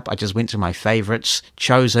back up, I just went to my favorites,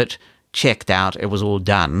 chose it, checked out. It was all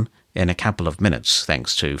done in a couple of minutes,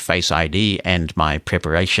 thanks to Face ID and my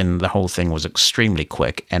preparation. The whole thing was extremely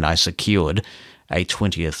quick, and I secured a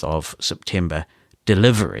 20th of September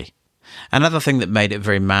delivery. Another thing that made it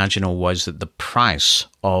very marginal was that the price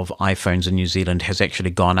of iPhones in New Zealand has actually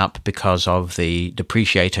gone up because of the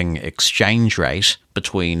depreciating exchange rate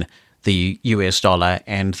between the US dollar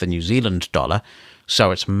and the New Zealand dollar.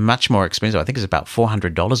 So it's much more expensive. I think it's about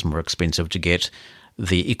 $400 more expensive to get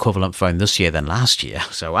the equivalent phone this year than last year.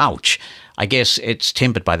 So ouch. I guess it's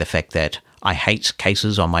tempered by the fact that I hate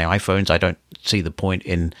cases on my iPhones. I don't see the point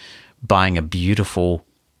in buying a beautiful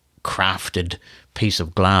crafted piece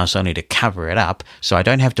of glass only to cover it up, so I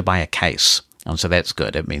don't have to buy a case. And so that's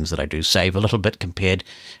good. It means that I do save a little bit compared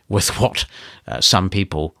with what some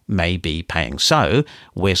people may be paying. So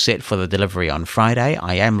we're set for the delivery on Friday.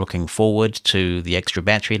 I am looking forward to the extra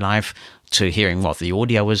battery life, to hearing what the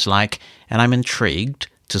audio is like, and I'm intrigued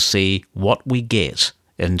to see what we get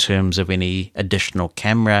in terms of any additional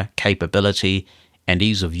camera capability and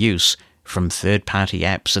ease of use from third-party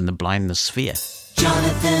apps in the blindness sphere.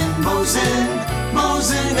 Jonathan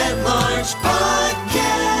Mosen at Large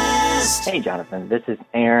Podcast. Hey, Jonathan, this is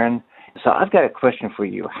Aaron. So I've got a question for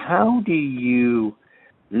you. How do you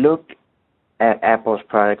look at Apple's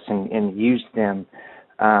products and use them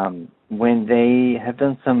when they have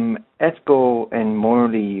done some ethical and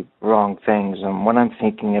morally wrong things? What I'm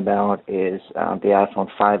thinking about is the iPhone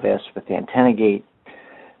 5S with the antenna gate,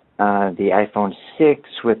 the iPhone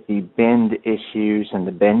 6 with the bend issues and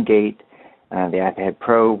the bend gate, the iPad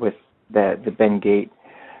Pro with the bend gate.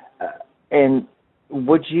 And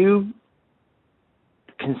would you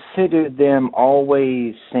consider them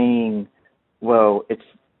always saying, well, it's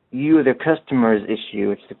you, the customer's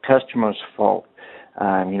issue, it's the customer's fault?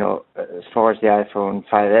 As far as the iPhone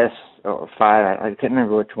 5S or 5, I couldn't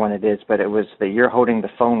remember which one it is, but it was that you're holding the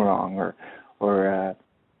phone wrong, or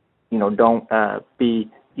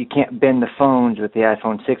you can't bend the phones with the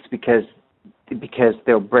iPhone 6 because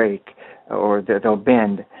they'll break or they'll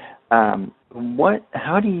bend.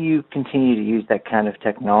 How do you continue to use that kind of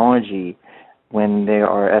technology when there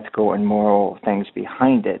are ethical and moral things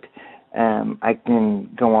behind it? I can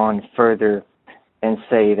go on further and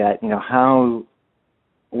say that, how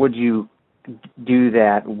would you do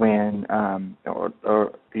that when,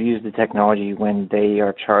 or use the technology when they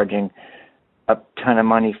are charging a ton of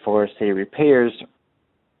money for, say, repairs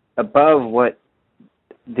above what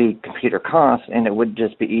the computer costs, and it would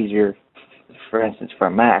just be easier, for instance, for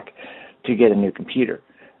a Mac to get a new computer?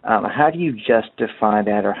 How do you justify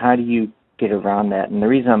that, or how do you get around that? And the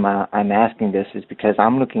reason I'm asking this is because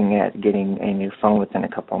I'm looking at getting a new phone within a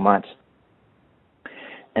couple of months,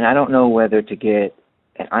 and I don't know whether to get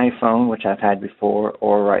an iPhone, which I've had before,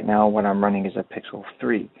 or right now what I'm running is a Pixel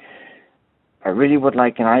 3. I really would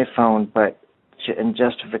like an iPhone, but in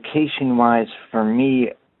justification-wise, for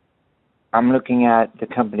me, I'm looking at the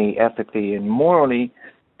company ethically and morally,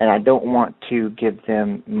 and I don't want to give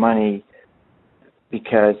them money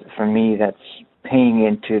because, for me, that's paying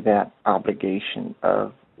into that obligation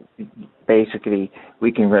of basically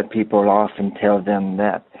we can rip people off and tell them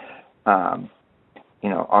that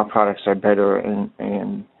our products are better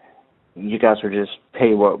and you guys will just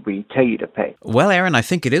pay what we tell you to pay. Well, Aaron, I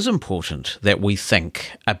think it is important that we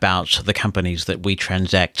think about the companies that we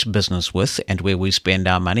transact business with and where we spend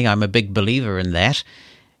our money. I'm a big believer in that,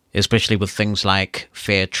 especially with things like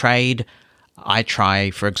fair trade. I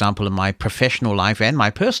try, for example, in my professional life and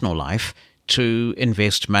my personal life, to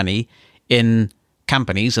invest money in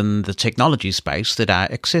companies in the technology space that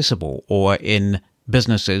are accessible, or in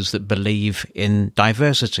businesses that believe in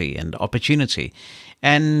diversity and opportunity.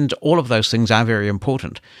 And all of those things are very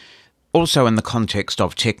important. Also, in the context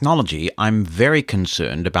of technology, I'm very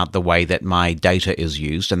concerned about the way that my data is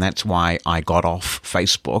used, and that's why I got off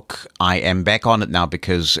Facebook. I am back on it now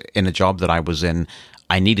because in a job that I was in,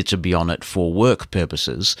 I needed to be on it for work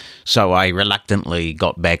purposes, so I reluctantly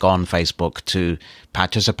got back on Facebook to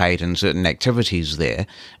participate in certain activities there.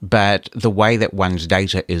 But the way that one's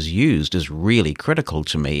data is used is really critical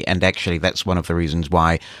to me, and actually that's one of the reasons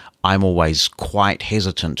why I'm always quite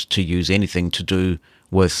hesitant to use anything to do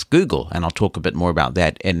with Google, and I'll talk a bit more about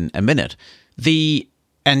that in a minute. The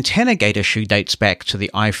AntennaGate issue dates back to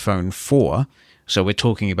the iPhone 4, so we're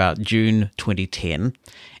talking about June 2010,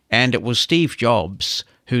 and it was Steve Jobs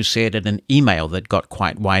who said in an email that got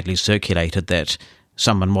quite widely circulated that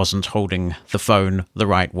someone wasn't holding the phone the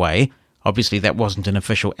right way. Obviously, that wasn't an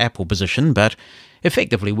official Apple position, but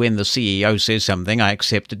effectively when the CEO says something, I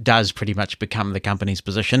accept it does pretty much become the company's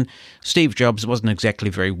position. Steve Jobs wasn't exactly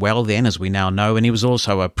very well then, as we now know, and he was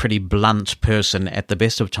also a pretty blunt person at the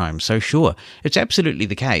best of times. So sure, it's absolutely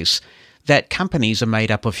the case that companies are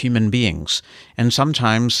made up of human beings, and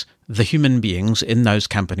sometimes the human beings in those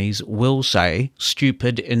companies will say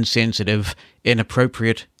stupid, insensitive,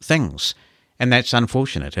 inappropriate things. And that's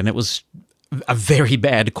unfortunate. And it was a very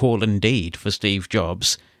bad call indeed for Steve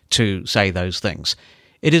Jobs to say those things.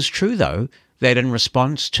 It is true, though, that in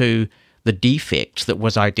response to the defect that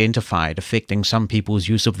was identified affecting some people's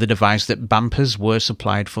use of the device, that bumpers were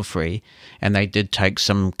supplied for free, and they did take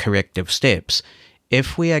some corrective steps.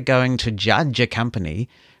 If we are going to judge a company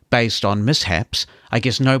based on mishaps, I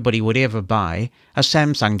guess nobody would ever buy a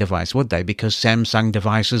Samsung device, would they? Because Samsung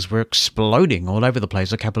devices were exploding all over the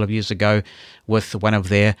place a couple of years ago with one of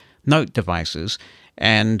their Note devices,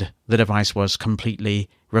 and the device was completely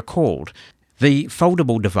recalled. The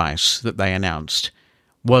foldable device that they announced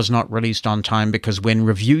was not released on time because when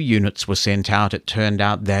review units were sent out, it turned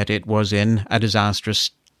out that it was in a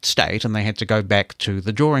disastrous state and they had to go back to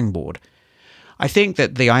the drawing board. I think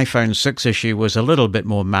that the iPhone 6 issue was a little bit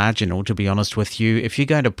more marginal, to be honest with you. If you're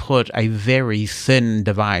going to put a very thin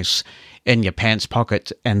device in your pants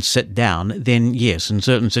pocket and sit down, then yes, in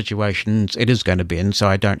certain situations it is going to bend, so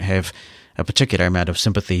I don't have a particular amount of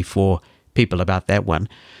sympathy for people about that one.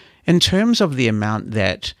 In terms of the amount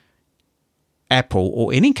that Apple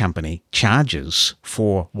or any company charges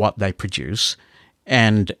for what they produce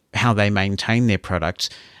and how they maintain their products,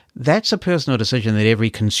 that's a personal decision that every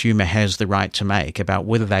consumer has the right to make about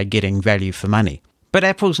whether they're getting value for money. But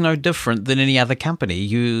Apple's no different than any other company.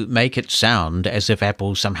 You make it sound as if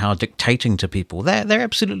Apple's somehow dictating to people. They're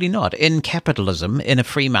absolutely not. In capitalism, in a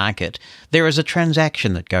free market, there is a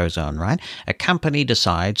transaction that goes on, right? A company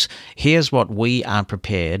decides, here's what we are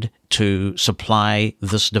prepared to supply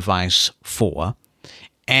this device for,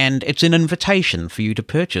 and it's an invitation for you to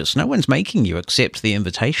purchase. No one's making you accept the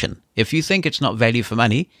invitation. If you think it's not value for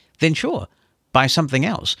money, then sure, buy something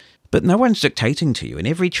else. But no one's dictating to you. In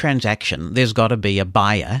every transaction, there's got to be a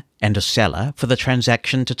buyer and a seller for the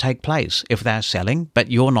transaction to take place. If they're selling, but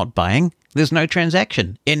you're not buying, there's no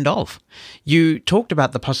transaction. End of. You talked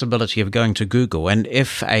about the possibility of going to Google, and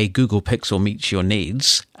if a Google Pixel meets your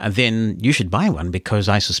needs, then you should buy one, because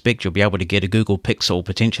I suspect you'll be able to get a Google Pixel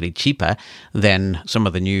potentially cheaper than some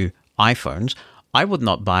of the new iPhones. I would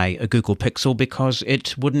not buy a Google Pixel because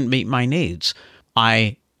it wouldn't meet my needs.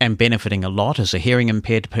 I am benefiting a lot as a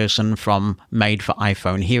hearing-impaired person from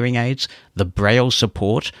made-for-iPhone hearing aids. The Braille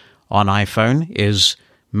support on iPhone is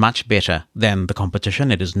much better than the competition.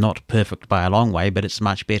 It is not perfect by a long way, but it's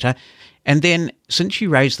much better. And then, since you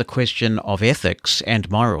raised the question of ethics and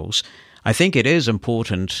morals, I think it is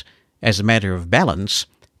important, as a matter of balance,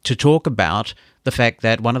 to talk about the fact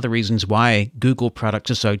that one of the reasons why Google products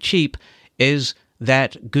are so cheap is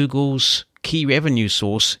that Google's key revenue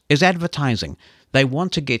source is advertising. They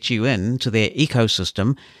want to get you into their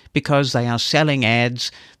ecosystem because they are selling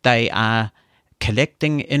ads, they are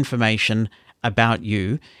collecting information about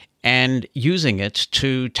you and using it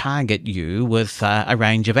to target you with a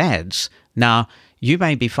range of ads. Now, you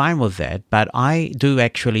may be fine with that, but I do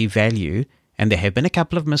actually value, and there have been a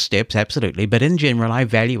couple of missteps, absolutely, but in general, I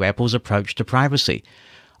value Apple's approach to privacy.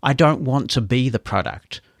 I don't want to be the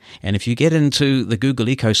product. And if you get into the Google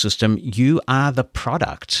ecosystem, you are the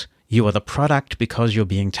product. You are the product because you're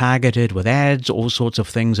being targeted with ads, all sorts of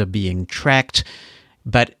things are being tracked.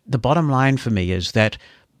 But the bottom line for me is that,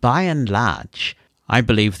 by and large, I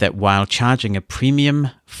believe that while charging a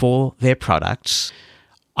premium for their products,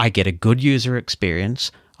 I get a good user experience.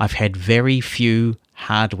 I've had very few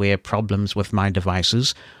hardware problems with my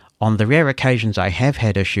devices. On the rare occasions I have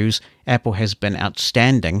had issues, Apple has been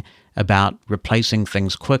outstanding about replacing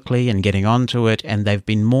things quickly and getting onto it, and they've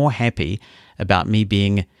been more happy about me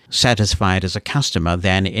being satisfied as a customer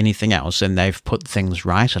than anything else, and they've put things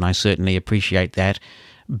right, and I certainly appreciate that.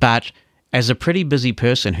 But As a pretty busy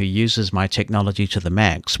person who uses my technology to the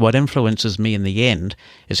max, what influences me in the end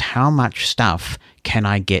is how much stuff can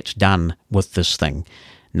I get done with this thing.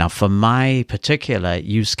 Now, for my particular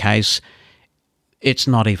use case, it's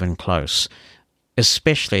not even close,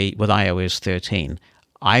 especially with iOS 13.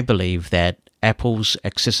 I believe that Apple's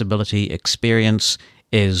accessibility experience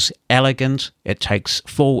is elegant. It takes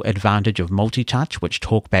full advantage of multi-touch, which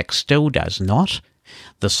TalkBack still does not.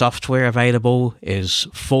 The software available is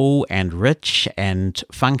full and rich and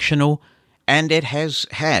functional, and it has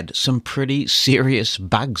had some pretty serious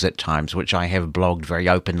bugs at times, which I have blogged very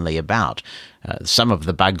openly about. Some of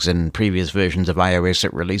the bugs in previous versions of iOS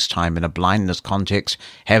at release time in a blindness context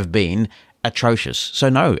have been atrocious. So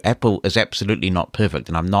no, Apple is absolutely not perfect,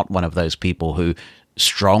 and I'm not one of those people who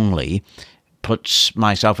strongly puts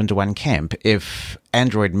myself into one camp. If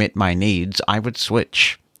Android met my needs, I would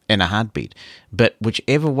switch in a heartbeat. But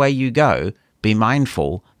whichever way you go, be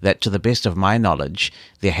mindful that to the best of my knowledge,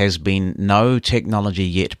 there has been no technology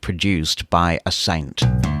yet produced by a saint.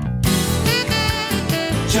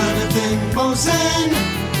 Jonathan Mosen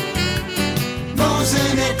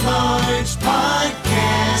at Large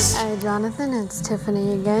Podcast. Hi, Jonathan. It's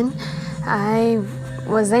Tiffany again. I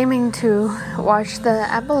was aiming to watch the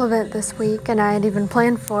Apple event this week, and I had even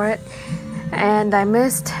planned for it. And I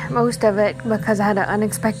missed most of it because I had an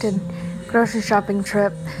unexpected grocery shopping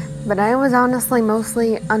trip. But I was honestly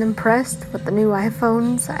mostly unimpressed with the new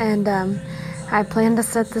iPhones, and I plan to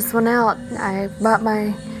set this one out. I bought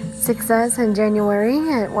my 6S in January.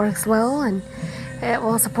 It works well, and it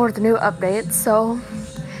will support the new updates, so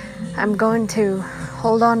I'm going to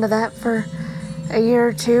hold on to that for a year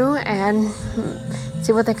or two and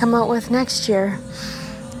see what they come out with next year.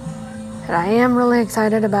 But I am really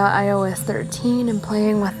excited about iOS 13 and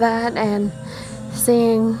playing with that and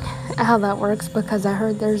seeing how that works, because I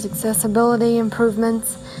heard there's accessibility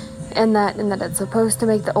improvements in that it's supposed to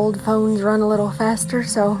make the old phones run a little faster,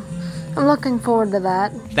 so I'm looking forward to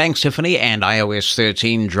that. Thanks, Tiffany. And iOS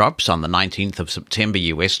 13 drops on the 19th of September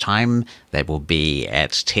US time. That will be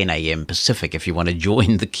at 10 a.m. Pacific if you want to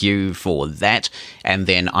join the queue for that. And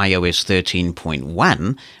then iOS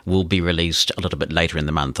 13.1 will be released a little bit later in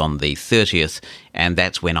the month on the 30th. And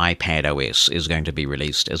that's when iPadOS is going to be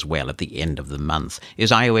released as well at the end of the month.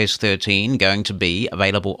 Is iOS 13 going to be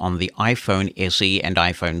available on the iPhone SE and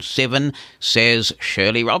iPhone 7? Says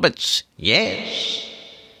Shirley Roberts. Yes.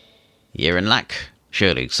 You're in luck,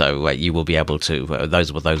 Shirley. So you will be able to,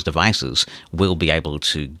 those with those devices will be able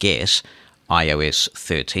to get iOS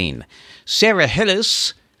 13. Sarah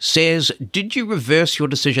Hillis says, did you reverse your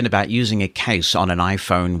decision about using a case on an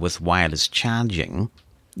iPhone with wireless charging?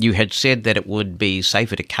 You had said that it would be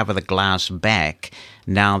safer to cover the glass back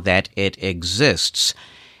now that it exists.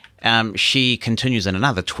 She continues in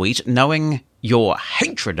another tweet, knowing your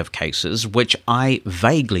hatred of cases, which I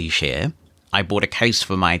vaguely share, I bought a case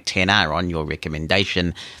for my 10R on your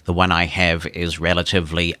recommendation. The one I have is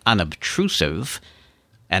relatively unobtrusive,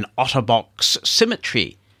 an OtterBox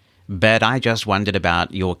Symmetry. But I just wondered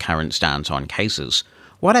about your current stance on cases.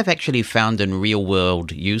 What I've actually found in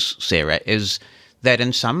real-world use, Sarah, is that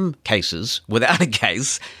in some cases, without a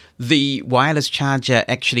case, the wireless charger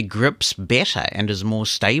actually grips better and is more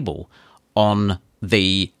stable on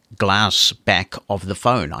the glass back of the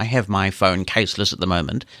phone. I have my phone caseless at the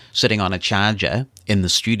moment, sitting on a charger in the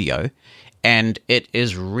studio, and it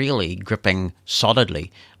is really gripping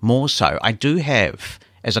solidly. More so, I do have,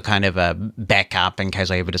 as a kind of a backup in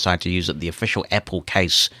case I ever decide to use it, the official Apple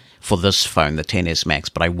case for this phone, the XS Max,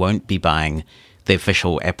 but I won't be buying the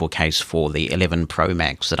official Apple case for the 11 Pro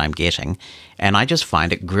Max that I'm getting, and I just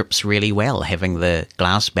find it grips really well, having the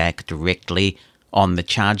glass back directly on the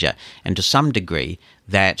charger, and to some degree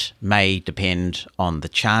that may depend on the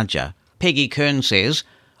charger. Peggy Kern says,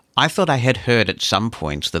 I thought I had heard at some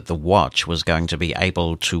point that the watch was going to be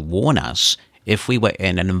able to warn us if we were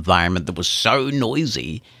in an environment that was so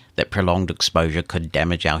noisy that prolonged exposure could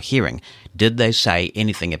damage our hearing. Did they say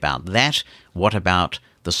anything about that? What about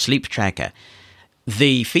the sleep tracker?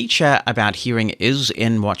 The feature about hearing is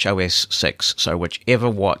in watchOS 6, so whichever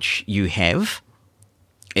watch you have,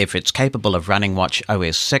 if it's capable of running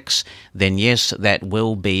watchOS 6, then yes, that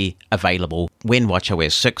will be available when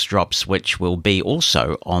watchOS 6 drops, which will be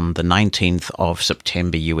also on the 19th of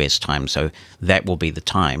September US time. So that will be the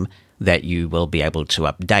time that you will be able to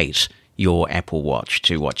update your Apple Watch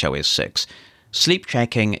to watchOS 6. Sleep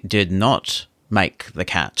tracking did not make the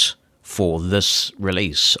cut for this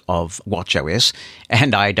release of watchOS,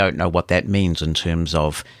 and I don't know what that means in terms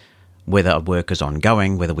of whether work is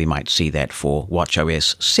ongoing, whether we might see that for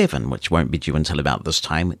watchOS 7, which won't be due until about this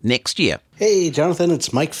time next year. Hey, Jonathan,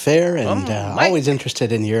 it's Mike Fair, and Mike. always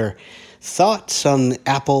interested in your thoughts on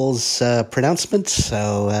Apple's pronouncements.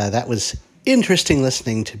 So that was interesting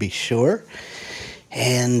listening, to be sure,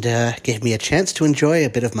 and gave me a chance to enjoy a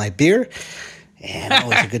bit of my beer, and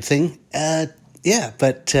always a good thing.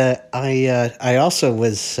 But I also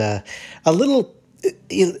was a little.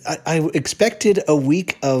 I expected a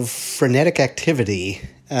week of frenetic activity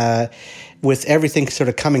with everything sort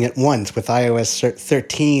of coming at once, with iOS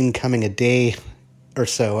 13 coming a day or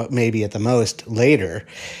so, maybe at the most, later.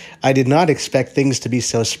 I did not expect things to be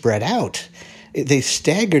so spread out. They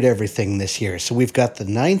staggered everything this year. So we've got the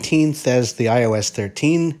 19th as the iOS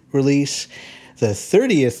 13 release, the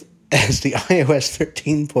 30th as the iOS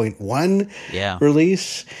 13.1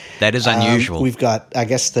 release. That is unusual. We've got, I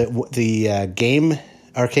guess, the game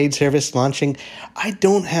arcade service launching. I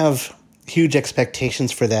don't have huge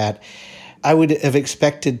expectations for that. I would have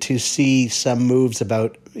expected to see some moves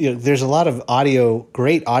about, there's a lot of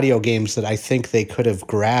great audio games that I think they could have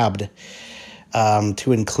grabbed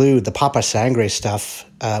to include. The Papa Sangre stuff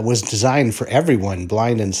was designed for everyone,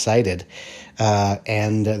 blind and sighted.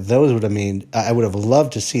 And those would have I would have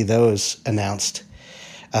loved to see those announced.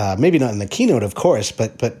 Maybe not in the keynote, of course,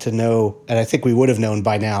 but to know, and I think we would have known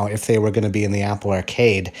by now if they were going to be in the Apple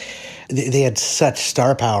Arcade. They had such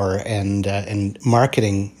star power and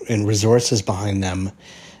marketing and resources behind them.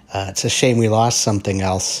 It's a shame we lost something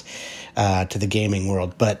else to the gaming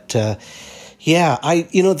world. But there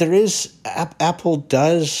is Apple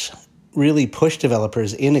does really push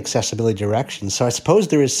developers in accessibility directions. So I suppose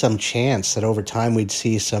there is some chance that over time we'd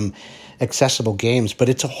see some accessible games, but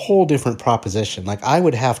it's a whole different proposition. Like, I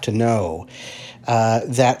would have to know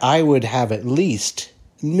that I would have at least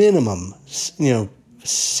minimum,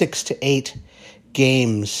 6 to 8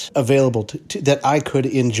 games available to that I could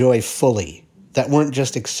enjoy fully, that weren't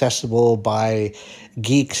just accessible by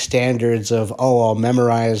geek standards of, I'll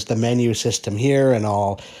memorize the menu system here and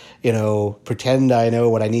I'll pretend I know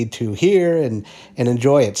what I need to here and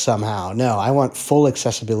enjoy it somehow. No, I want full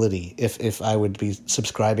accessibility if I would be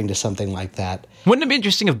subscribing to something like that. Wouldn't it be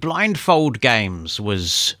interesting if Blindfold Games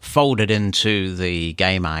was folded into the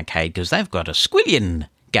Game Arcade, because they've got a squillion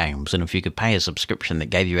games, and if you could pay a subscription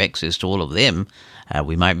that gave you access to all of them,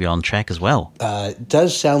 we might be on track as well. It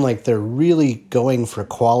does sound like they're really going for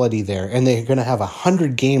quality there, and they're going to have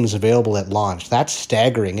 100 games available at launch. That's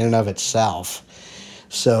staggering in and of itself.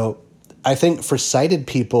 So I think for sighted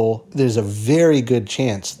people, there's a very good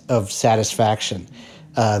chance of satisfaction.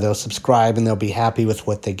 They'll subscribe and they'll be happy with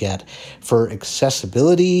what they get. For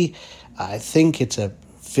accessibility, I think it's a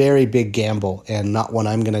very big gamble and not one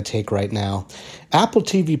I'm going to take right now. Apple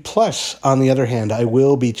TV Plus, on the other hand, I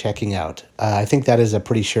will be checking out. I think that is a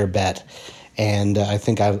pretty sure bet, and I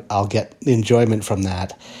think I'll get enjoyment from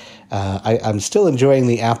that. I'm still enjoying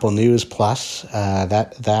the Apple News Plus.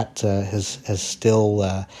 That has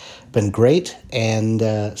still been great, and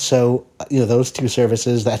so those two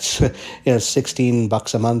services. That's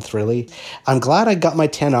 $16 a month, really. I'm glad I got my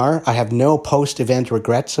XR. I have no post-event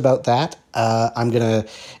regrets about that. I'm gonna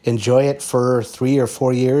enjoy it for 3 or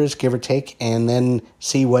 4 years, give or take, and then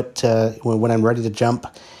see what when I'm ready to jump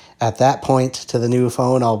at that point to the new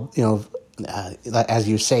phone. I'll as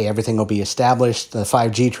you say, everything will be established, the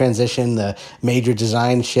 5G transition, the major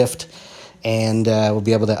design shift, and we'll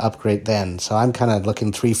be able to upgrade then. So I'm kind of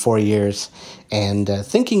looking 3-4 years and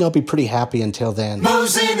thinking I'll be pretty happy until then.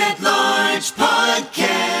 Mosen at Large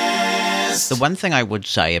Podcast. The one thing I would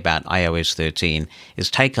say about iOS 13 is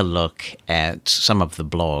take a look at some of the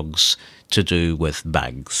blogs to do with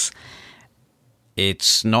bugs.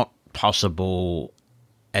 It's not possible,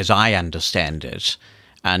 as I understand it,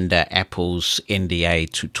 under Apple's NDA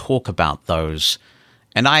to talk about those.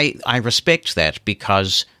 And I respect that,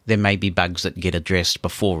 because there may be bugs that get addressed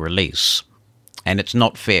before release. And it's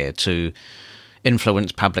not fair to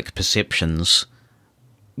influence public perceptions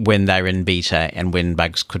when they're in beta and when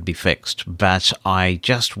bugs could be fixed. But I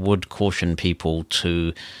just would caution people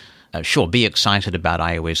to, be excited about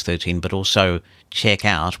iOS 13, but also check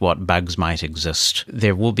out what bugs might exist.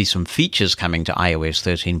 There will be some features coming to iOS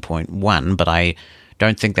 13.1, but I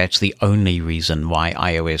don't think that's the only reason why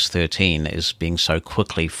iOS 13 is being so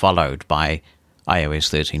quickly followed by iOS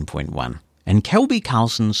 13.1. And Kelby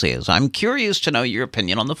Carlson says, I'm curious to know your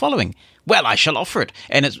opinion on the following. Well, I shall offer it,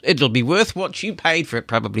 and it'll be worth what you paid for it,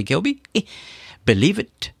 probably, Kelby. Believe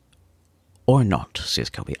it or not, says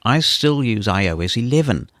Kelby, I still use iOS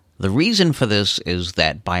 11. The reason for this is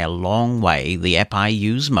that by a long way, the app I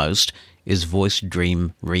use most is Voice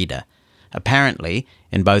Dream Reader. Apparently,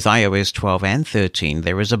 in both iOS 12 and 13,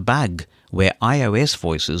 there is a bug where iOS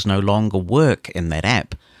voices no longer work in that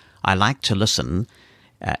app. I like to listen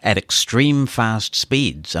at extreme fast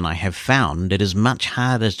speeds, and I have found it is much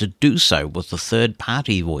harder to do so with the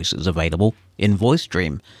third-party voices available in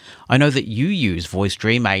VoiceStream. I know that you use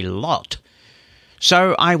VoiceStream a lot.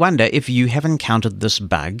 So I wonder if you have encountered this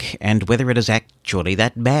bug and whether it is actually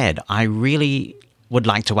that bad. I really would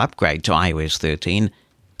like to upgrade to iOS 13,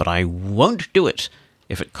 but I won't do it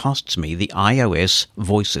if it costs me the iOS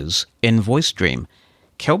voices in VoiceStream.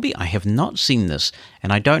 Kelby, I have not seen this,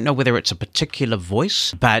 and I don't know whether it's a particular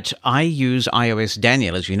voice, but I use iOS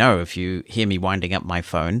Daniel, as you know, if you hear me winding up my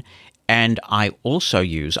phone, and I also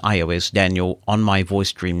use iOS Daniel on my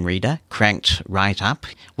VoiceStream reader, cranked right up.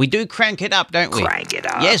 We do crank it up, don't we? Crank it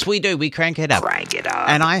up. Yes, we do. We crank it up. Crank it up.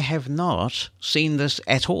 And I have not seen this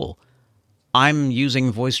at all. I'm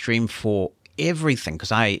using VoiceStream for everything,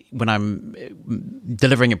 because when I'm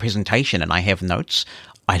delivering a presentation and I have notes,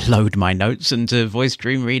 I load my notes into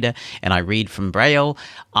VoiceStream Reader and I read from Braille.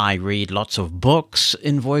 I read lots of books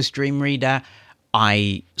in VoiceStream Reader.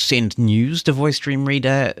 I send news to VoiceStream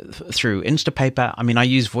Reader through Instapaper. I mean, I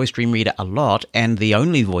use VoiceStream Reader a lot, and the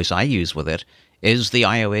only voice I use with it is the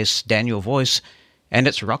iOS Daniel voice, and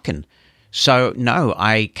it's rockin'. So, no,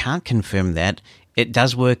 I can't confirm that. It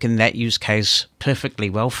does work in that use case perfectly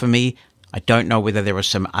well for me. I don't know whether there are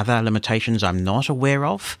some other limitations I'm not aware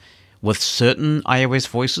of with certain iOS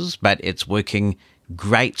voices, but it's working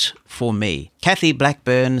great for me. Kathy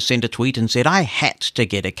Blackburn sent a tweet and said, I had to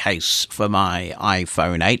get a case for my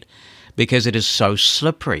iPhone 8 because it is so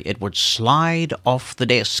slippery. It would slide off the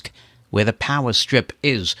desk where the power strip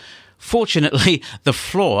is. Fortunately, the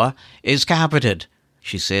floor is carpeted.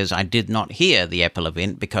 She says, I did not hear the Apple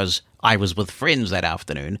event because I was with friends that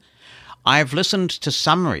afternoon. I've listened to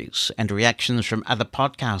summaries and reactions from other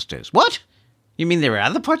podcasters. What? You mean there are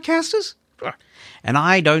other podcasters? And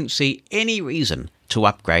I don't see any reason to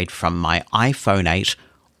upgrade from my iPhone 8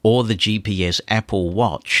 or the GPS Apple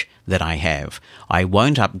Watch that I have. I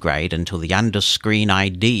won't upgrade until the under-screen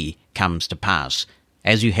ID comes to pass.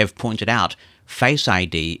 As you have pointed out, Face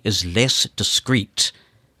ID is less discreet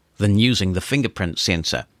than using the fingerprint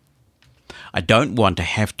sensor. I don't want to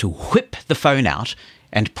have to whip the phone out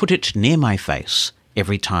and put it near my face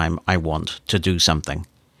every time I want to do something.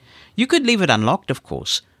 You could leave it unlocked, of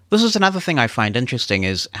course. This is another thing I find interesting,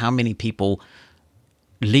 is how many people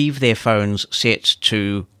leave their phones set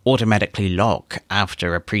to automatically lock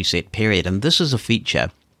after a preset period. And this is a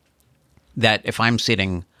feature that if I'm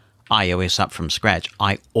setting iOS up from scratch,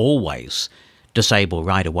 I always disable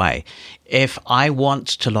right away. If I want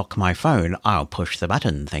to lock my phone, I'll push the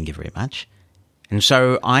button, thank you very much. And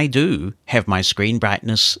so I do have my screen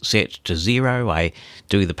brightness set to 0. I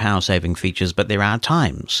do the power saving features, but there are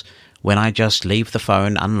times when I just leave the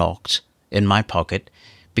phone unlocked in my pocket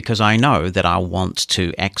because I know that I'll want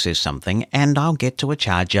to access something and I'll get to a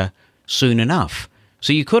charger soon enough.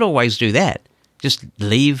 So you could always do that. Just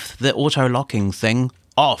leave the auto-locking thing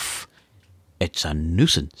off. It's a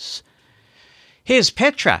nuisance. Here's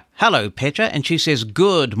Petra. Hello, Petra. And she says,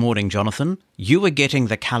 good morning, Jonathan. You were getting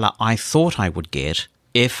the colour I thought I would get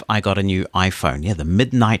if I got a new iPhone. Yeah, the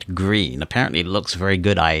midnight green. Apparently it looks very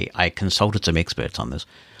good. I consulted some experts on this.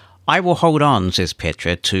 I will hold on, says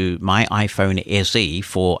Petra, to my iPhone SE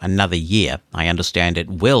for another year. I understand it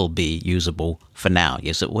will be usable for now.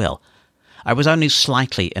 Yes, it will. I was only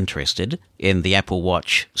slightly interested in the Apple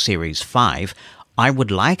Watch Series 5. I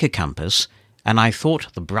would like a compass, and I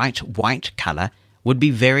thought the bright white colour would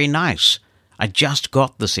be very nice. I just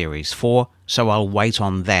got the Series 4, so I'll wait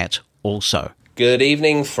on that also. Good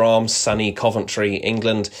evening from sunny Coventry,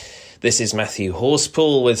 England. This is Matthew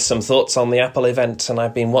Horsepool with some thoughts on the Apple event, and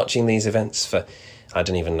I've been watching these events for, I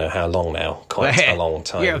don't even know how long now, quite a long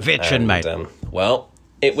time. You're a veteran, mate. Well,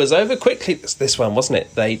 it was over quickly, this one, wasn't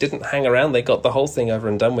it? They didn't hang around, they got the whole thing over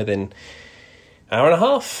and done within an hour and a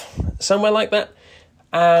half, somewhere like that.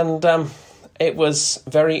 And it was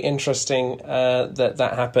very interesting that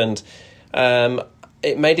happened.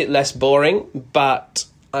 It made it less boring, but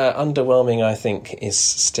underwhelming, I think, is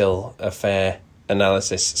still a fair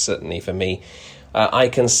analysis, certainly for me. I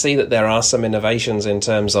can see that there are some innovations in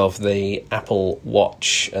terms of the Apple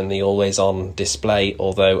Watch and the always-on display,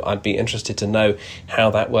 although I'd be interested to know how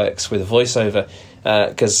that works with VoiceOver,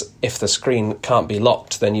 because if the screen can't be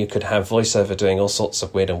locked, then you could have VoiceOver doing all sorts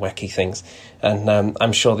of weird and wacky things. And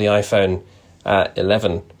I'm sure the iPhone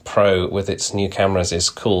 11 Pro with its new cameras is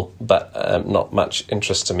cool, but not much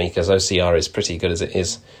interest to me because OCR is pretty good as it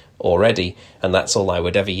is already, and that's all I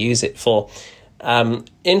would ever use it for.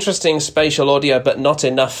 Interesting spatial audio, but not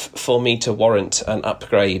enough for me to warrant an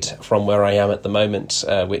upgrade from where I am at the moment,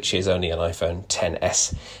 which is only an iPhone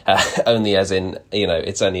XS, only as in,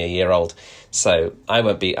 it's only a year old. So I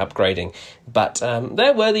won't be upgrading. But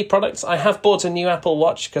they're worthy products. I have bought a new Apple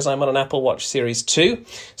Watch because I'm on an Apple Watch Series 2.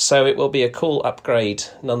 So it will be a cool upgrade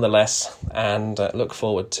nonetheless. And look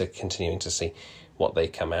forward to continuing to see what they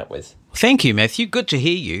come out with. Thank you, Matthew. Good to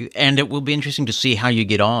hear you. And it will be interesting to see how you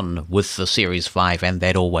get on with the Series 5 and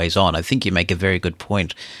that always on. I think you make a very good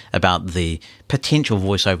point about the potential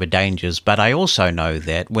voiceover dangers. But I also know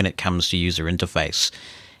that when it comes to user interface,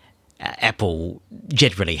 Apple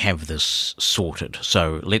generally have this sorted.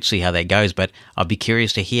 So let's see how that goes. But I'll be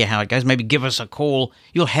curious to hear how it goes. Maybe give us a call.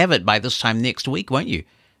 You'll have it by this time next week, won't you?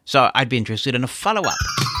 So I'd be interested in a follow-up.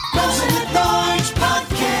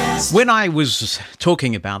 When I was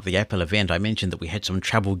talking about the Apple event, I mentioned that we had some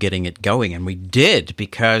trouble getting it going, and we did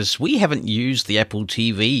because we haven't used the Apple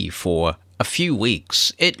TV for a few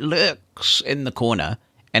weeks. It lurks in the corner,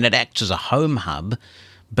 and it acts as a home hub,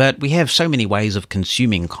 but we have so many ways of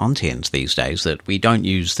consuming content these days that we don't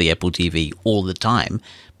use the Apple TV all the time,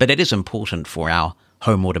 but it is important for our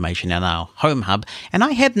home automation and our home hub. And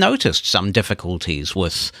I had noticed some difficulties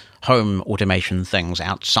with home automation things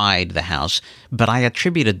outside the house, but I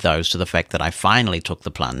attributed those to the fact that I finally took the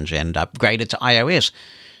plunge and upgraded to iOS.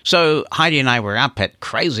 So Heidi and I were up at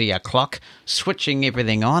crazy o'clock, switching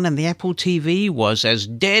everything on, and the Apple TV was as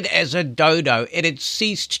dead as a dodo. It had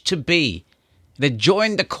ceased to be. It had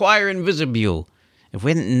joined the choir invisible. If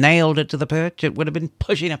we hadn't nailed it to the perch, it would have been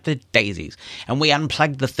pushing up the daisies. And we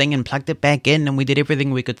unplugged the thing and plugged it back in, and we did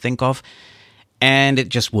everything we could think of, and it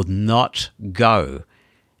just would not go.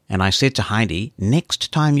 And I said to Heidi,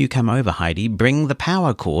 next time you come over, Heidi, bring the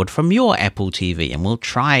power cord from your Apple TV, and we'll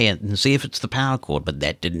try it and see if it's the power cord. But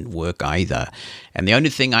that didn't work either. And the only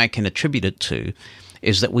thing I can attribute it to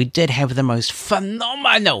is that we did have the most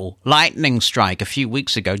phenomenal lightning strike a few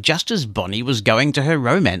weeks ago, just as Bonnie was going to her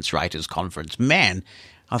romance writers conference. Man,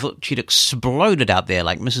 I thought she'd exploded out there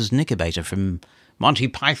like Mrs. Knickerbaker from Monty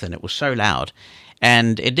Python. It was so loud.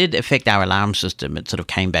 And it did affect our alarm system. It sort of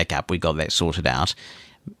came back up. We got that sorted out.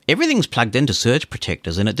 Everything's plugged into surge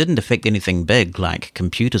protectors, and it didn't affect anything big like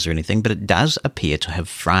computers or anything, but it does appear to have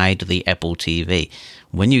fried the Apple TV.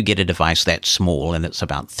 When you get a device that small, and it's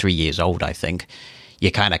about 3 years old, I think,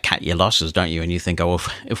 you kind of cut your losses, don't you? And you think, oh,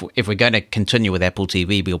 if we're going to continue with Apple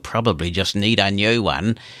TV, we'll probably just need a new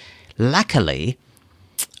one. Luckily,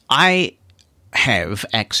 I have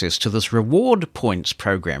access to this reward points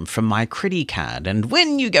program from my credit card. And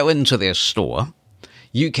when you go into their store,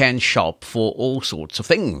 you can shop for all sorts of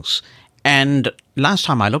things. And last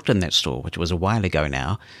time I looked in that store, which was a while ago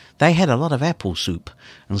now, they had a lot of apple soup.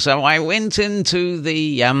 And so I went into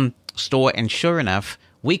the store, and sure enough,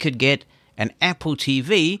 we could get an Apple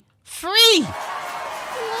TV free.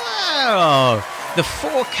 Wow! The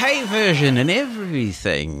 4K version and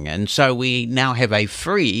everything. And so we now have a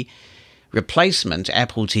free replacement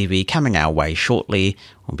Apple TV coming our way shortly.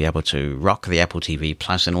 We'll be able to rock the Apple TV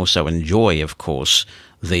Plus and also enjoy, of course,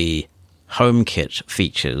 the HomeKit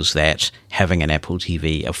features that having an Apple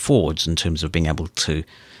TV affords in terms of being able to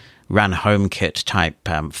run HomeKit type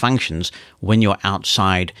functions when you're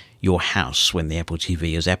outside your house, when the Apple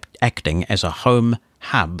TV is acting as a home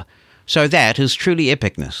hub. So that is truly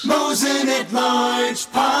epicness. Mosen at Large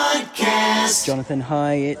Podcast. Jonathan,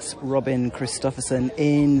 hi, it's Robin Christopherson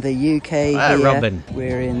in the UK Hi, here. Robin.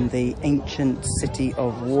 We're in the ancient city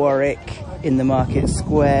of Warwick in the Market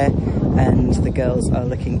Square, and the girls are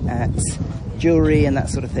looking at jewellery and that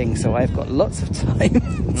sort of thing, so I've got lots of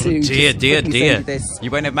time to dear. This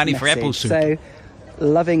you won't have money for apple soup. So,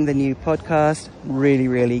 loving the new podcast,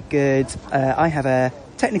 really good. I have a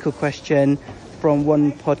technical question from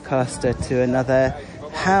one podcaster to another.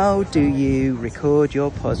 How do you record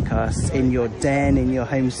your podcasts in your den, in your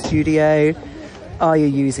home studio? Are you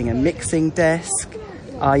using a mixing desk?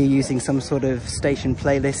 Are you using some sort of station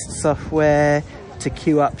playlist software to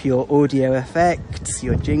queue up your audio effects,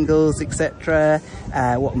 your jingles, etc.?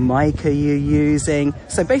 What mic are you using?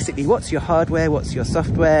 So basically, what's your hardware? What's your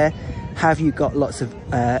software? Have you got lots of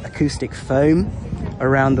acoustic foam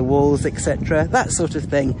around the walls, etc.? That sort of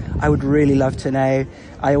thing I would really love to know.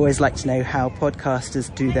 I always like to know how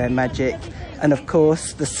podcasters do their magic. And of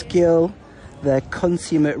course, the skill the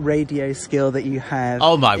consummate radio skill that you have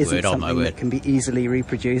Oh, my isn't word, oh, my something word. that can be easily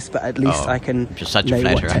reproduced, but at least I can just such a know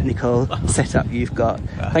what flatterer. technical setup you've got.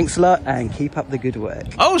 Thanks a lot, and keep up the good work.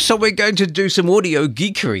 Oh, so we're going to do some audio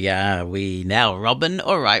geekery, are we now, Robin?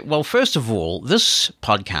 All right. Well, first of all, this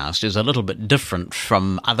podcast is a little bit different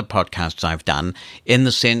from other podcasts I've done in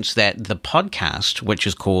the sense that the podcast, which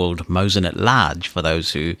is called Mosen at Large, for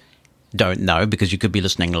those who don't know, because you could be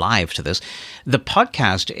listening live to this, the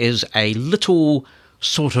podcast is a little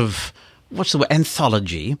sort of, what's the word,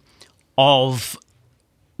 anthology of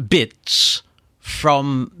bits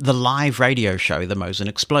from the live radio show, The Mosen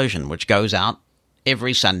Explosion, which goes out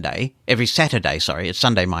every Saturday, it's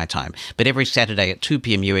Sunday my time, but every Saturday at 2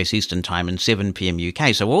 p.m. US Eastern Time and 7 p.m.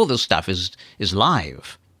 UK. So all this stuff is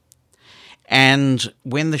live. And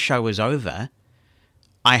when the show is over,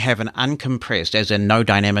 I have an uncompressed, as in no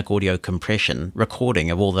dynamic audio compression,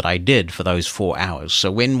 recording of all that I did for those 4 hours.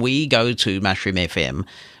 So when we go to Mushroom FM,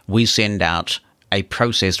 we send out a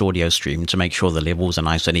processed audio stream to make sure the levels are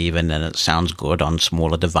nice and even and it sounds good on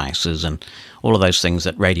smaller devices and all of those things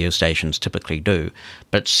that radio stations typically do.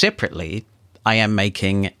 But separately, I am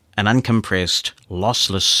making an uncompressed,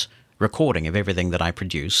 lossless recording of everything that I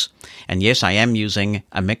produce. And yes, I am using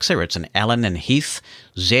a mixer. It's an Allen & Heath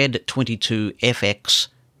Z22FX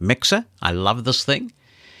mixer. I love this thing.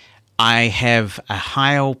 I have a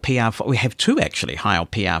Heil PR... We have two, actually, Heil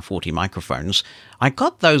PR40 microphones. I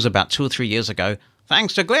got those about 2 or 3 years ago,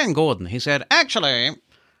 thanks to Glenn Gordon. He said, actually,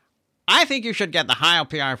 I think you should get the Heil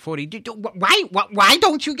PR40. Why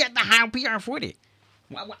don't you get the Heil PR40?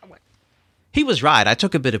 He was right. I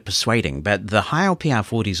took a bit of persuading, but the Heil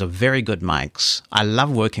PR40s are very good mics. I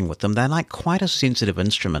love working with them. They're like quite a sensitive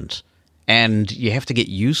instrument, and you have to get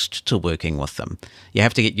used to working with them. You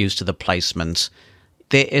have to get used to the placement.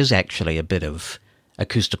 There is actually a bit of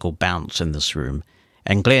acoustical bounce in this room,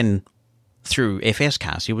 and Glenn, through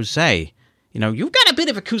FSCast, he would say, you've got a bit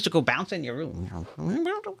of acoustical bounce in your room.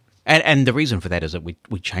 And the reason for that is that we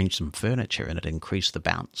changed some furniture and it increased the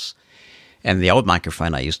bounce. And the old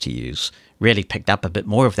microphone I used to use really picked up a bit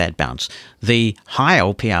more of that bounce. The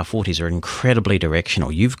Heil PR40s are incredibly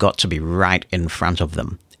directional. You've got to be right in front of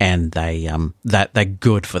them, and they're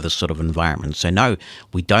good for this sort of environment. So no,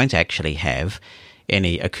 we don't actually have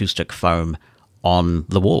any acoustic foam on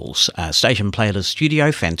the walls. Station Playlist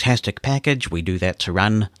Studio, fantastic package. We do that to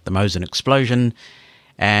run the Mosen Explosion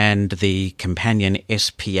and the companion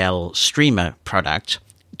SPL Streamer product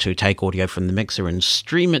to take audio from the mixer and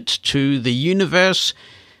stream it to the universe.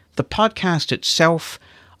 The podcast itself,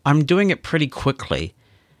 I'm doing it pretty quickly,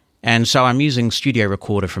 and so I'm using Studio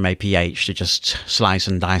Recorder from APH to just slice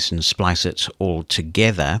and dice and splice it all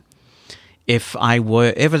together. If I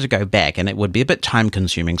were ever to go back, and it would be a bit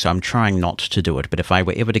time-consuming, so I'm trying not to do it, but if I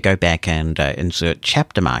were ever to go back and insert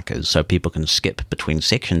chapter markers so people can skip between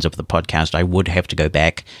sections of the podcast, I would have to go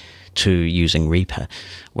back to using Reaper,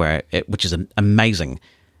 which is an amazing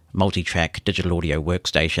multi-track digital audio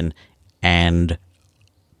workstation, and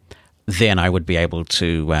then I would be able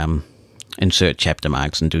to insert chapter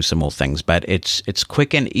marks and do some more things. But it's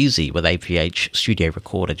quick and easy with APH Studio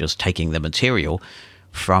Recorder, just taking the material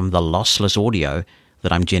from the lossless audio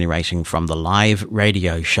that I'm generating from the live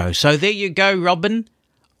radio show. So there you go, Robin.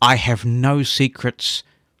 I have no secrets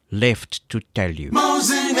left to tell you.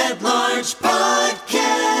 Mosen at Large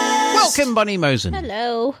Podcast. Welcome, Bonnie Mosen.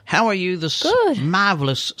 Hello. How are you this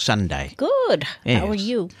marvellous Sunday? Good. Yes. How are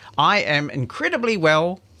you? I am incredibly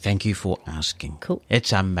well. Thank you for asking. Cool.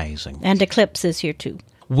 It's amazing. And Eclipse is here too.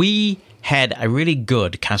 We had a really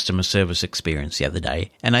good customer service experience the other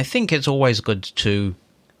day, and I think it's always good to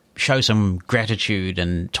show some gratitude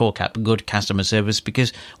and talk up good customer service,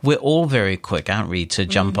 because we're all very quick, aren't we, to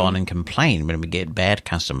jump on and complain when we get bad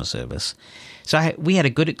customer service. So we had a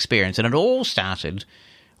good experience, and it all started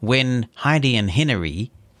when Heidi and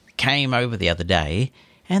Henry came over the other day,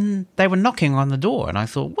 and they were knocking on the door, and I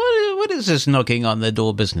thought, what is this knocking on the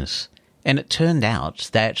door business? And it turned out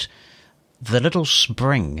that the little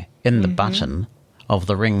spring in the button of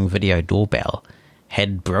the Ring video doorbell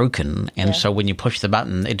had broken, and so when you push the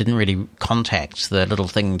button, it didn't really contact the little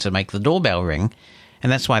thing to make the doorbell ring, and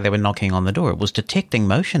that's why they were knocking on the door. It was detecting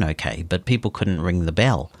motion okay, but people couldn't ring the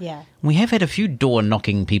bell. Yeah. We have had a few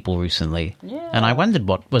door-knocking people recently, and I wondered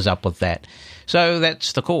what was up with that. So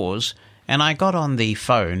that's the cause, and I got on the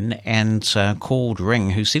phone and called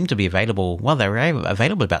Ring, who seemed to be available. Well, they were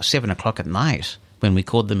available about 7 o'clock at night when we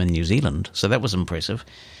called them in New Zealand, so that was impressive.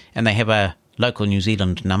 And they have a local New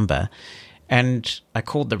Zealand number. And I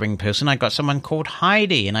called the Ring person. I got someone called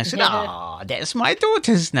Heidi, and I said, that's my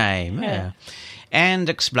daughter's name. Yeah. And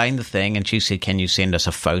explained the thing, and she said, can you send us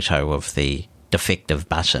a photo of the defective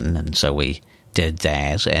button? And so we did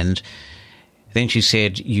that. And then she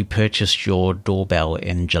said you purchased your doorbell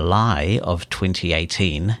in July of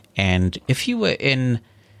 2018. And if you were in,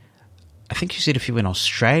 I think you said if you were in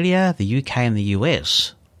Australia, the UK and the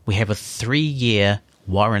US, we have a 3-year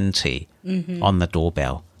warranty on the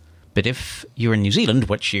doorbell. But if you're in New Zealand,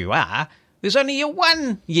 which you are, there's only a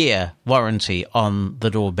 1-year warranty on the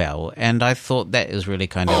doorbell. And I thought that is really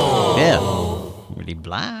kind of, really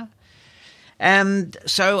blah. And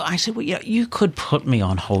so I said, well, you could put me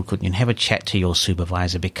on hold, couldn't you, and have a chat to your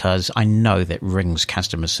supervisor, because I know that Ring's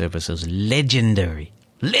customer service is legendary.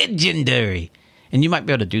 Legendary. And you might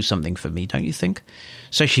be able to do something for me, don't you think?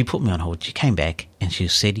 So she put me on hold. She came back and she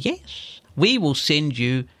said, yes, we will send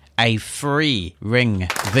you a free Ring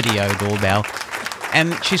video doorbell.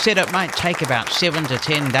 And she said it might take about 7 to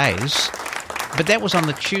 10 days. But that was on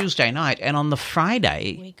the Tuesday night, and on the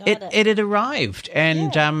Friday, it had arrived.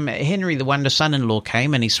 And Henry, the wonder son-in-law,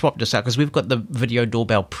 came and he swapped us out because we've got the Video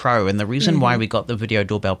Doorbell Pro. And the reason why we got the Video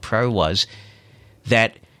Doorbell Pro was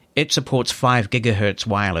that it supports 5 gigahertz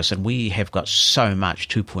wireless, and we have got so much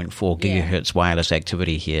 2.4 gigahertz wireless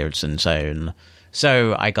activity here. It's insane.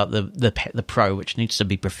 So I got the Pro, which needs to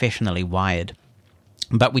be professionally wired.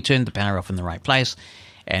 But we turned the power off in the right place,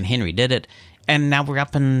 and Henry did it. And now we're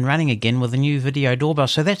up and running again with a new video doorbell.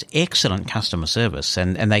 So that's excellent customer service.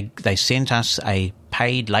 And they sent us a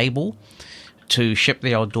paid label to ship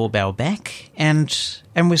the old doorbell back, and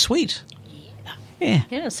we're sweet.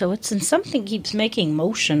 Yeah, so it's in something keeps making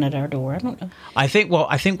motion at our door. I don't know. I think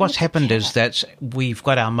what's happened is that we've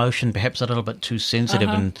got our motion perhaps a little bit too sensitive,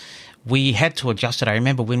 and we had to adjust it. I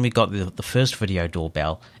remember when we got the first video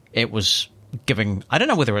doorbell, it was giving, I don't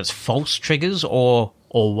know whether it's false triggers or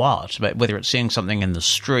what, but whether it's seeing something in the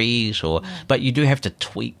street but you do have to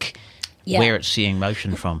tweak where it's seeing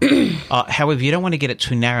motion from. However, you don't want to get it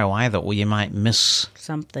too narrow either, or you might miss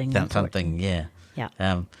something. Yeah.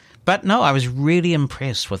 But no, I was really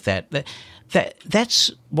impressed with that.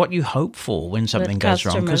 That's what you hope for when something goes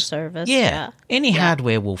wrong. Customer service. Any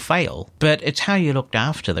hardware will fail, but it's how you're looked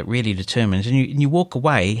after that really determines. And you walk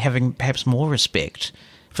away having perhaps more respect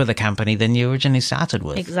for the company than you originally started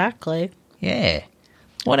with. Exactly. Yeah.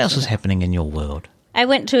 What else is happening in your world? I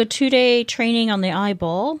went to a 2-day training on the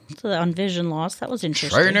eyeball, on vision loss. That was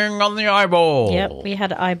interesting. Training on the eyeball. Yep, we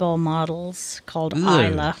had eyeball models called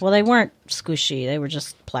Isla. Well, they weren't squishy; they were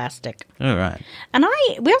just plastic. All right. And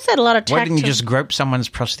we also had a lot of Why didn't you just grope someone's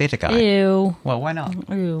prosthetic eye? Ew. Well, why not?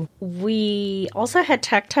 Ew. We also had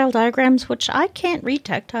tactile diagrams, which I can't read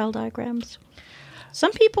tactile diagrams.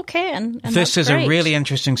 Some people can. And this is great. A really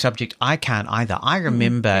interesting subject. I can't either. I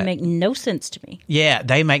remember... They make no sense to me. Yeah,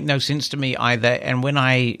 they make no sense to me either. And when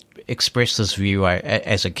I expressed this view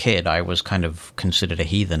as a kid, I was kind of considered a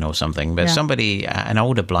heathen or something. But somebody, an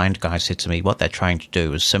older blind guy, said to me, what they're trying to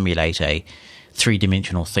do is simulate a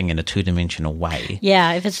 3-dimensional thing in a 2-dimensional way.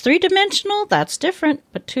 Yeah, if it's 3-dimensional, that's different.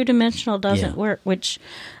 But 2-dimensional doesn't work, which...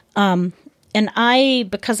 and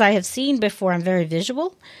because I have seen before, I'm very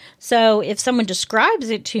visual. So if someone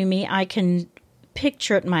describes it to me, I can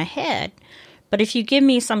picture it in my head. But if you give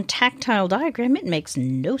me some tactile diagram, it makes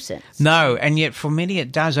no sense. No, and yet for many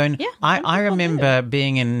it does. I remember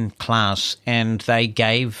being in class and they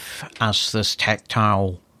gave us this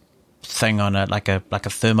tactile thing on like a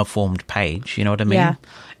thermoformed page, you know what I mean? Yeah.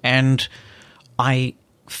 And I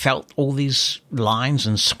felt all these lines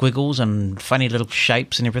and squiggles and funny little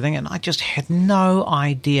shapes and everything, and I just had no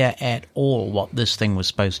idea at all what this thing was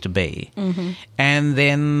supposed to be. Mm-hmm. And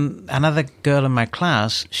then another girl in my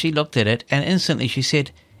class, she looked at it and instantly she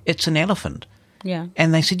said, it's an elephant. Yeah.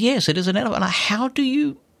 And they said, yes, it is an elephant. How do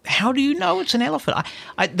you know it's an elephant?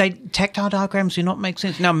 Tactile diagrams do not make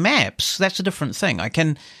sense. Now, maps, that's a different thing. I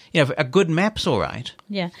can, a good map's all right.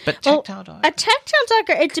 Yeah. But a tactile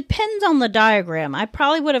diagram, it depends on the diagram. I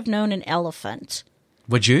probably would have known an elephant.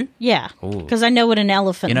 Would you? Yeah. Because I know what an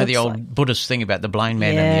elephant looks like. The old Buddhist thing about the blind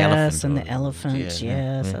man and the elephant. Yes, and the elephant.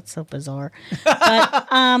 Yes, that's so bizarre.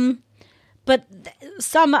 But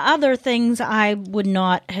some other things I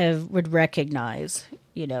would recognize,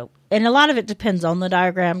 And a lot of it depends on the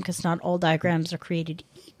diagram because not all diagrams are created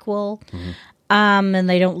equal, and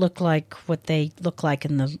they don't look like what they look like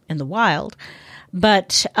in the wild.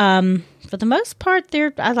 But for the most part,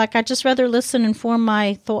 I just rather listen and form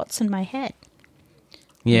my thoughts in my head.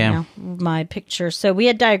 Yeah, my picture. So we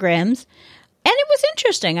had diagrams, and it was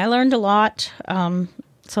interesting. I learned a lot.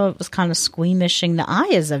 So it was kind of squeamishing. The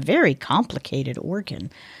eye is a very complicated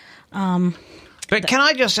organ. But can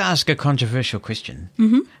I just ask a controversial question?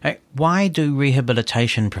 Mm-hmm. Why do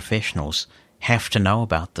rehabilitation professionals have to know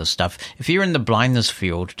about this stuff? If you're in the blindness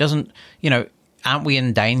field, aren't we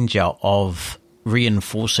in danger of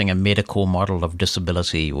reinforcing a medical model of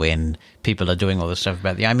disability when people are doing all this stuff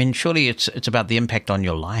about I mean, surely it's about the impact on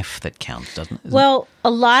your life that counts, doesn't it? Well, a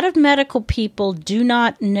lot of medical people do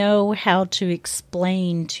not know how to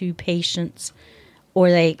explain to patients, or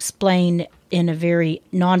they explain in a very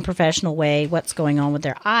non-professional way what's going on with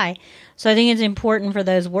their eye. So I think it's important for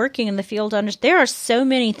those working in the field to understand there are so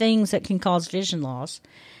many things that can cause vision loss.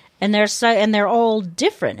 And they're all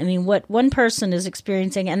different. I mean, what one person is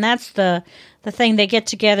experiencing, and that's the thing, they get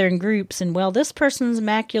together in groups and, well, this person's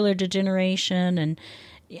macular degeneration, and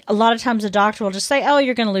a lot of times the doctor will just say, oh,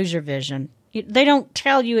 you're going to lose your vision. They don't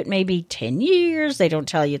tell you it may be 10 years. They don't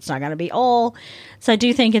tell you it's not going to be all. So I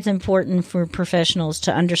do think it's important for professionals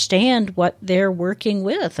to understand what they're working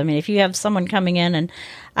with. I mean, if you have someone coming in and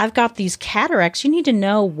I've got these cataracts, you need to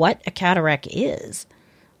know what a cataract is.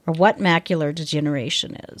 Or what macular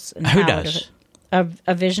degeneration is. And who does?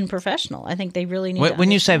 A vision professional. I think they really need to When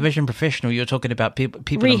you say vision professional, you're talking about people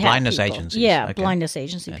in blindness agencies. Yeah, okay. blindness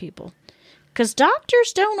agency people. Because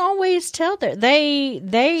doctors don't always tell they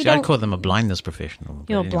See, don't. I'd call them a blindness professional.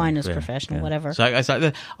 You're a blindness professional, whatever.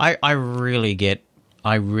 So I really get,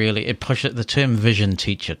 it pushes, the term vision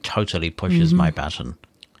teacher totally pushes my button.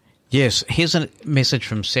 Yes, here's a message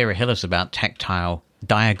from Sarah Hillis about tactile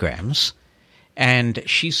diagrams. And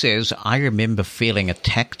she says, I remember feeling a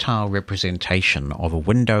tactile representation of a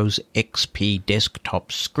Windows XP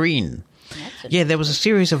desktop screen. Yeah, there was a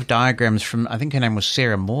series of diagrams from, I think her name was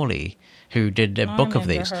Sarah Morley, who did a book of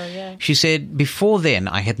these. Her, yeah. She said, before then,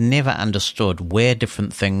 I had never understood where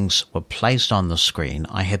different things were placed on the screen.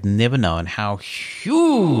 I had never known how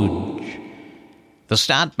huge the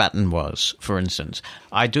start button was, for instance.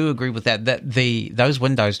 I do agree with that those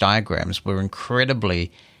Windows diagrams were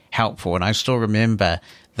incredibly helpful, and I still remember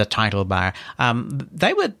the title bar.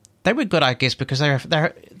 They were good, I guess, because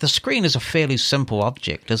the screen is a fairly simple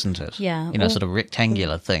object, isn't it? Yeah. Sort of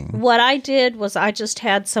rectangular thing. What I did was I just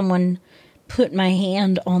had someone put my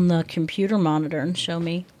hand on the computer monitor and show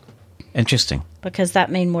me. Interesting. Because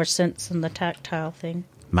that made more sense than the tactile thing.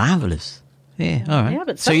 Marvelous. Yeah, all right. Yeah,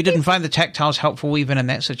 but so you didn't find the tactiles helpful even in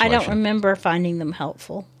that situation? I don't remember finding them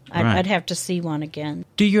helpful. I'd have to see one again.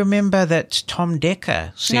 Do you remember that Tom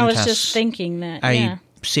Decker sent us I was just thinking that, a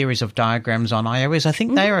series of diagrams on iOS? I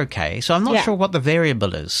think they're okay. So I'm not sure what the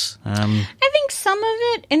variable is. I think some of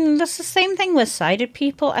it, and that's the same thing with sighted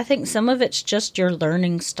people, I think some of it's just your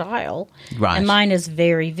learning style. Right. And mine is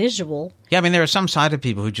very visual. Yeah, I mean, there are some sighted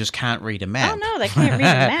people who just can't read a map. Oh, no, they can't read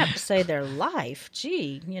a map to save their life.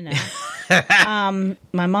 Gee, my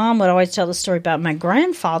mom would always tell the story about my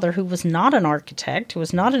grandfather, who was not an architect, who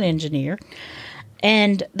was not an engineer,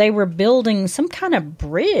 and they were building some kind of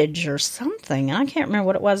bridge or something. I can't remember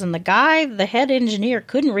what it was, and the head engineer,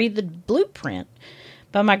 couldn't read the blueprint.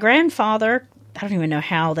 But my grandfather, I don't even know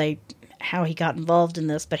how he got involved in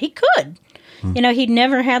this, but he could. He'd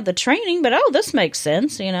never had the training, but this makes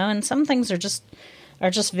sense, and some things are just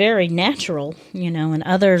very natural, and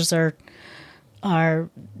others are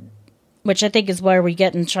which I think is where we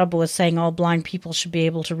get in trouble with saying all blind people should be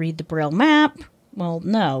able to read the Braille map. Well,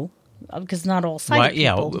 no, because not all sighted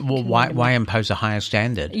people. Well, why impose a higher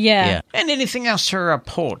standard? Yeah. And anything else to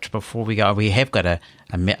report before we go? We have got a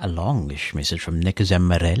longish message from Nick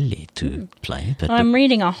Zammarelli to play. But I'm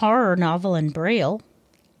reading a horror novel in Braille.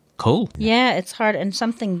 Cool. Yeah, it's hard, and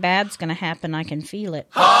something bad's going to happen. I can feel it.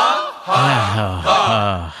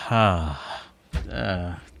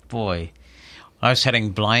 Boy, I was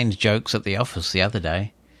having blind jokes at the office the other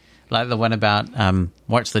day, like the one about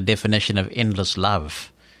what's the definition of endless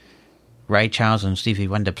love? Ray Charles and Stevie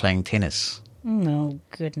Wonder playing tennis. Oh,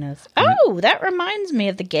 goodness. Oh, that reminds me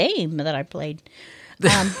of the game that I played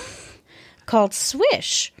called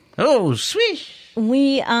Swish. Oh, Swish.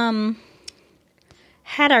 We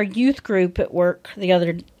had our youth group at work the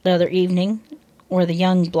other evening, where the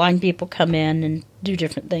young blind people come in and do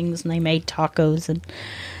different things, and they made tacos,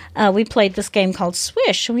 and we played this game called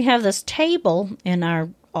Swish. We have this table in our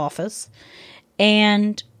office,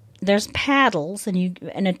 and there's paddles, and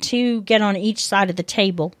the two get on each side of the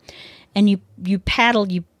table, and you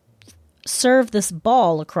paddle, you serve this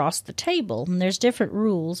ball across the table, and there's different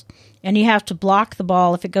rules, and you have to block the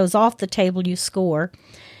ball. If it goes off the table, you score,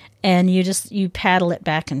 and you paddle it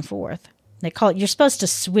back and forth. They call it, you're supposed to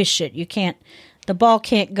swish it. The ball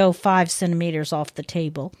can't go 5 centimeters off the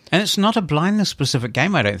table. And it's not a blindness-specific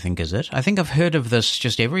game, I don't think, is it? I think I've heard of this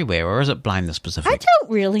just everywhere, or is it blindness-specific? I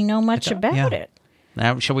don't really know much about it.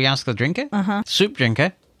 Now, shall we ask the drinker? Uh-huh. Soup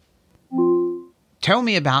drinker. Tell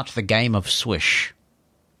me about the game of Swish.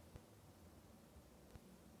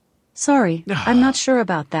 Sorry, I'm not sure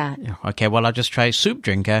about that. Okay, well, I'll just try soup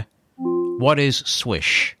drinker. What is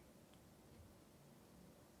Swish?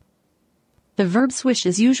 The verb swish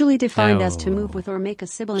is usually defined as to Oh. move with or make a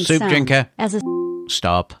sibilant Soup sound. drinker. As a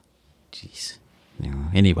Stop. Jeez. No.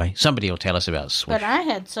 Anyway, somebody will tell us about Swish. But I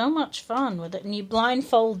had so much fun with it. And you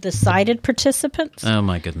blindfold the sighted participants. Oh,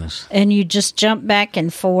 my goodness. And you just jump back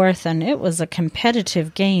and forth. And it was a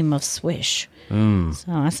competitive game of Swish. So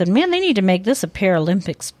I said, man, they need to make this a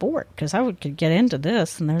Paralympic sport. Because I could get into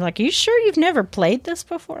this. And they're like, are you sure you've never played this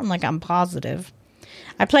before? I'm like, I'm positive.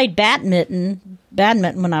 I played badminton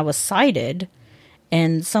when I was sighted.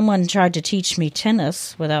 And someone tried to teach me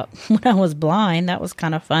tennis when I was blind. That was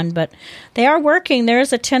kind of fun. But they are working. There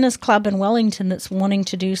is a tennis club in Wellington that's wanting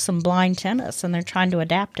to do some blind tennis, and they're trying to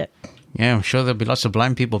adapt it. Yeah, I'm sure there'll be lots of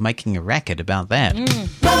blind people making a racket about that.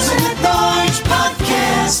 Rosen at Large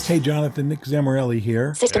Podcast. Hey, Jonathan, Nick Zamorelli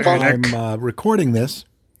here. System I'm recording this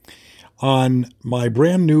on my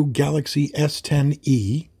brand new Galaxy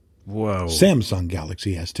S10e. Whoa. Samsung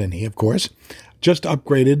Galaxy S10e, of course. Just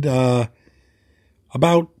upgraded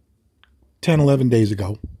about 10, 11 days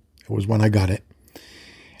ago. It was when I got it.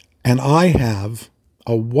 And I have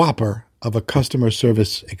a whopper of a customer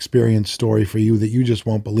service experience story for you that you just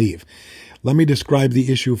won't believe. Let me describe the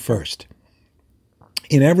issue first.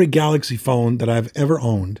 In every Galaxy phone that I've ever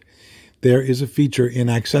owned, there is a feature in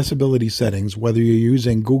accessibility settings, whether you're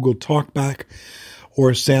using Google TalkBack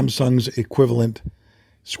or Samsung's equivalent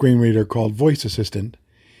screen reader called Voice Assistant,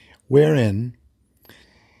 wherein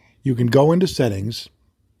you can go into settings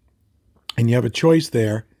and you have a choice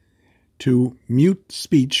there to mute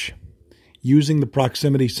speech using the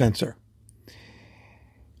proximity sensor.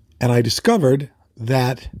 And I discovered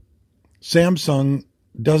that Samsung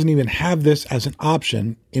doesn't even have this as an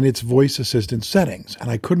option in its voice assistant settings,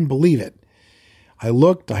 and I couldn't believe it. I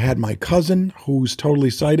looked, I had my cousin who's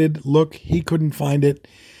totally sighted look, he couldn't find it.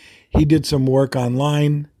 He did some work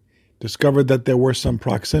online, discovered that there were some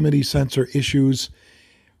proximity sensor issues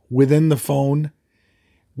within the phone,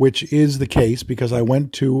 which is the case because I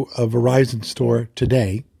went to a Verizon store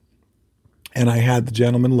today and I had the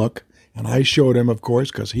gentleman look and I showed him, of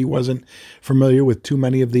course, because he wasn't familiar with too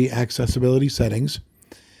many of the accessibility settings.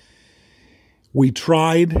 We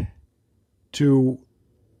tried to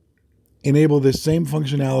enable this same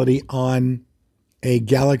functionality on a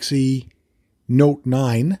Galaxy Note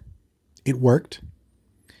 9. It worked.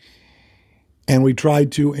 And we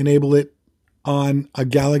tried to enable it on a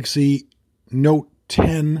Galaxy Note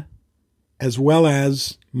 10 as well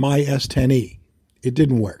as my S10e. It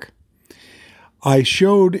didn't work. I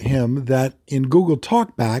showed him that in Google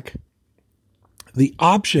TalkBack, the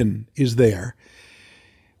option is there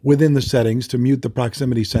within the settings to mute the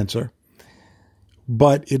proximity sensor,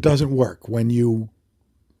 but it doesn't work. When you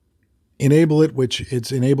enable it, which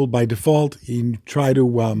it's enabled by default, you try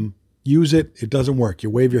to use it, it doesn't work. You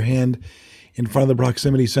wave your hand in front of the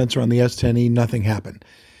proximity sensor on the S10e, nothing happened.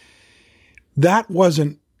 That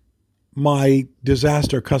wasn't my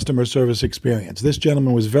disaster customer service experience. This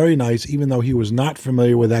gentleman was very nice, even though he was not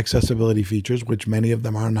familiar with accessibility features, which many of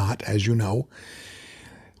them are not, as you know.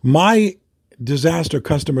 My disaster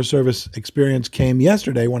customer service experience came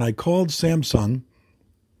yesterday when I called Samsung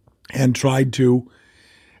and tried to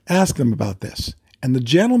ask them about this. And the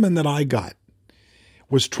gentleman that I got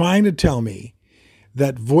was trying to tell me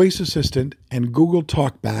that Voice Assistant and Google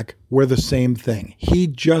TalkBack were the same thing. He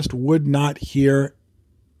just would not hear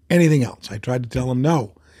anything else. I tried to tell him,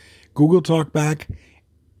 no, Google TalkBack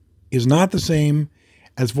is not the same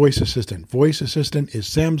as Voice Assistant. Voice Assistant is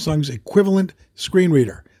Samsung's equivalent screen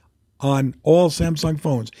reader on all Samsung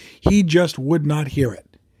phones. He just would not hear it.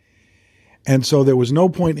 And so there was no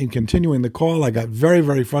point in continuing the call. I got very,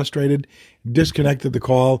 very frustrated, disconnected the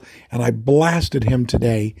call, and I blasted him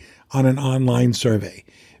today on an online survey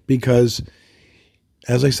because,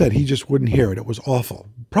 as I said, he just wouldn't hear it. It was awful.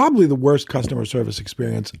 Probably the worst customer service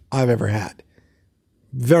experience I've ever had.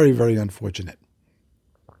 Very, very unfortunate.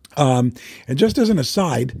 And just as an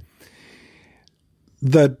aside,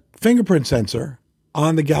 the fingerprint sensor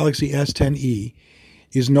on the Galaxy S10e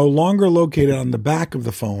is no longer located on the back of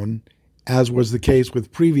the phone, as was the case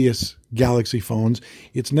with previous Galaxy phones.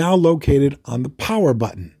 It's now located on the power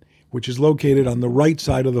button, which is located on the right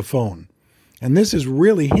side of the phone. And this is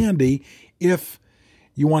really handy if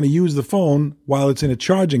you want to use the phone while it's in a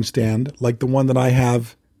charging stand, like the one that I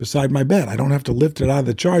have beside my bed. I don't have to lift it out of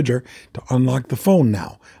the charger to unlock the phone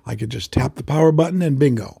now. I could just tap the power button and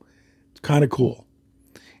bingo. It's kind of cool.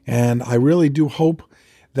 And I really do hope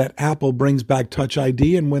that Apple brings back Touch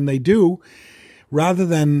ID. And when they do, rather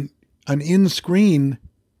than an in-screen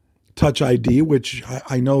Touch ID, which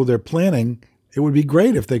I know they're planning, it would be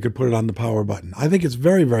great if they could put it on the power button. I think it's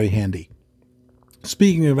very, very handy.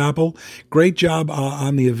 Speaking of Apple, great job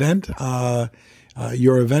on the event.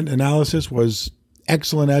 Your event analysis was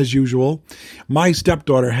excellent as usual. My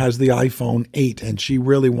stepdaughter has the iPhone 8 and she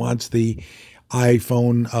really wants the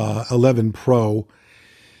iPhone 11 Pro.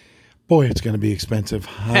 Boy, it's going to be expensive.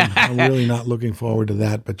 I'm really not looking forward to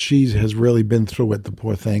that, but she has really been through it, the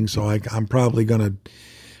poor thing. So I'm probably going to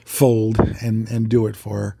fold and do it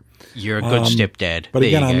for her. You're a good stepdad. But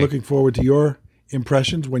again, I'm looking forward to your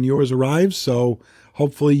impressions when yours arrives. So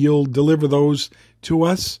hopefully you'll deliver those to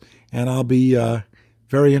us, and I'll be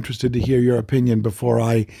very interested to hear your opinion before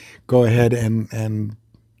I go ahead and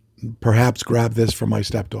perhaps grab this for my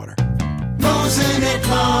stepdaughter. Mosen at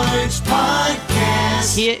Large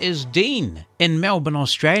Podcast. Here is Dean in Melbourne,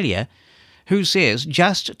 Australia, who says,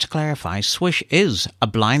 just to clarify, Swish is a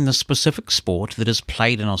blindness-specific sport that is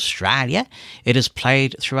played in Australia. It is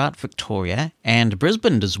played throughout Victoria and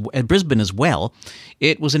Brisbane as well.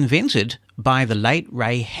 It was invented by the late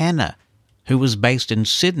Ray Hanna, who was based in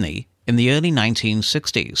Sydney in the early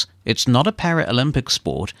 1960s. It's not a Paralympic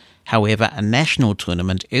sport. However, a national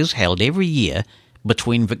tournament is held every year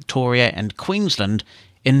between Victoria and Queensland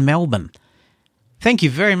in Melbourne. Thank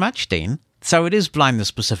you very much, Dean. So it is blindness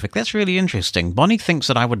specific. That's really interesting. Bonnie thinks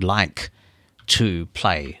that I would like to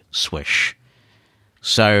play Swish.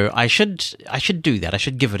 So I should do that. I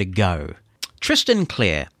should give it a go. Tristan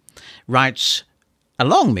Clare writes a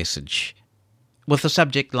long message with the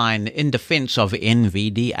subject line, in defense of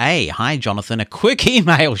NVDA. Hi, Jonathan. A quick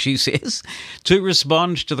email, she says, to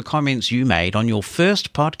respond to the comments you made on your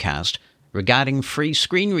first podcast regarding free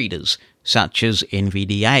screen readers, such as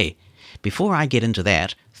NVDA. Before I get into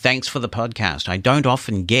that, thanks for the podcast. I don't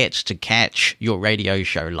often get to catch your radio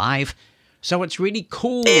show live, so it's really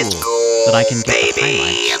cool that I can get the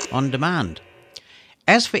highlights on demand.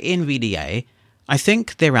 As for NVDA, I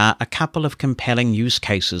think there are a couple of compelling use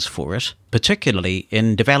cases for it, particularly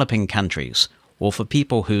in developing countries, or for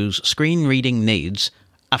people whose screen reading needs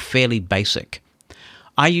are fairly basic.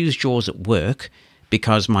 I use JAWS at work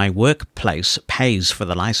because my workplace pays for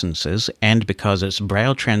the licenses and because its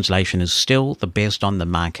Braille translation is still the best on the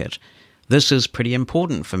market. This is pretty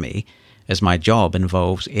important for me, as my job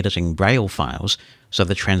involves editing Braille files, so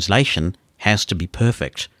the translation has to be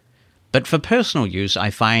perfect. But for personal use, I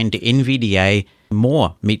find NVDA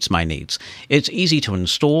more meets my needs. It's easy to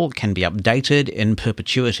install, can be updated in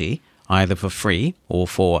perpetuity, either for free or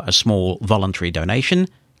for a small voluntary donation,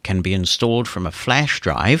 can be installed from a flash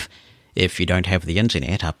drive, if you don't have the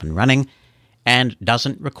internet up and running, and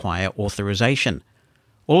doesn't require authorization.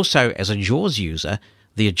 Also, as a JAWS user,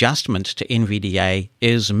 the adjustment to NVDA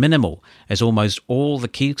is minimal, as almost all the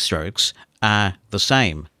keystrokes are the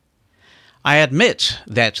same. I admit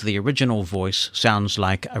that the original voice sounds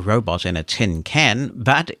like a robot in a tin can,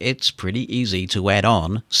 but it's pretty easy to add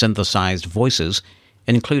on synthesized voices,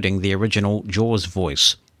 including the original JAWS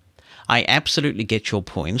voice. I absolutely get your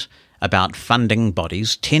point about funding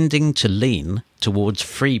bodies tending to lean towards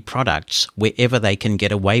free products wherever they can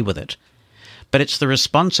get away with it. But it's the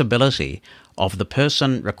responsibility of the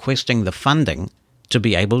person requesting the funding to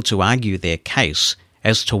be able to argue their case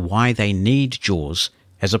as to why they need JAWS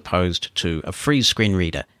as opposed to a free screen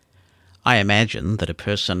reader. I imagine that a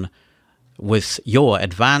person with your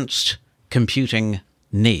advanced computing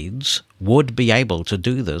needs would be able to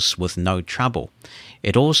do this with no trouble.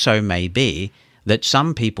 It also may be that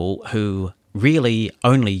some people who really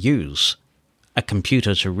only use a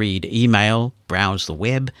computer to read email, browse the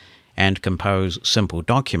web, and compose simple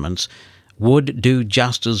documents would do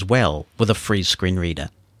just as well with a free screen reader.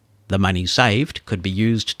 The money saved could be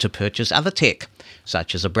used to purchase other tech,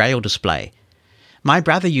 such as a Braille display. My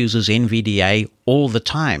brother uses NVDA all the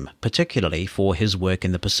time, particularly for his work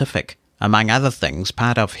in the Pacific. Among other things,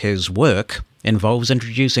 part of his work involves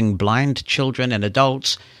introducing blind children and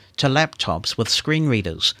adults to laptops with screen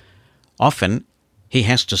readers. Often, he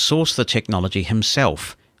has to source the technology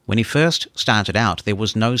himself. When he first started out, there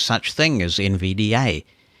was no such thing as NVDA.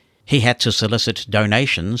 He had to solicit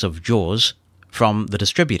donations of JAWS from the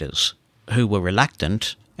distributors, who were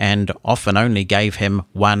reluctant and often only gave him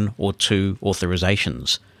 1 or 2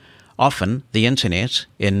 authorizations. Often, the internet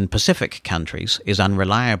in Pacific countries is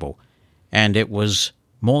unreliable, and it was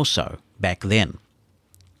more so back then.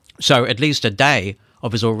 So at least a day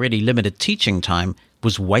of his already limited teaching time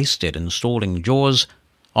was wasted installing JAWS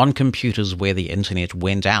on computers where the internet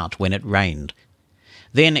went out when it rained.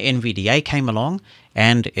 Then NVDA came along,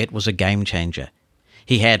 and it was a game changer.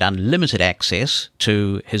 He had unlimited access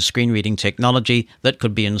to his screen reading technology that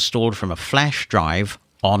could be installed from a flash drive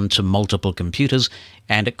onto multiple computers,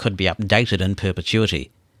 and it could be updated in perpetuity.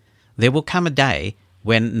 There will come a day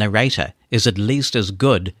when narrator is at least as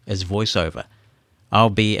good as voiceover. I'll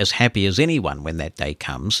be as happy as anyone when that day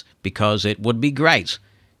comes, because it would be great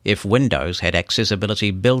if Windows had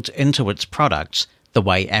accessibility built into its products the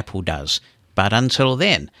way Apple does. But until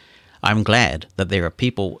then, I'm glad that there are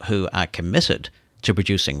people who are committed to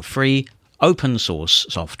producing free, open source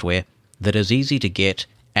software that is easy to get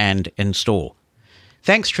and install.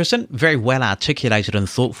 Thanks, Tristan. Very well articulated and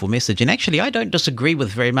thoughtful message. And actually, I don't disagree with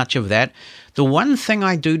very much of that. The one thing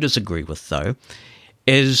I do disagree with, though,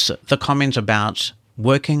 is the comment about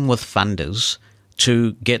working with funders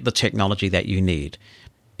to get the technology that you need.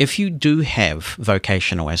 If you do have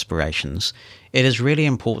vocational aspirations, it is really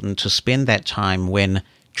important to spend that time when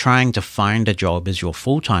trying to find a job as your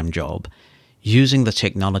full-time job, using the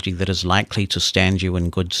technology that is likely to stand you in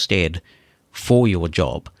good stead for your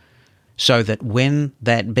job, so that when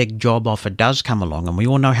that big job offer does come along, and we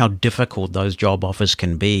all know how difficult those job offers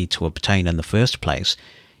can be to obtain in the first place,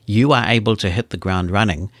 you are able to hit the ground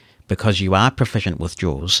running because you are proficient with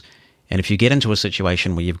JAWS. And if you get into a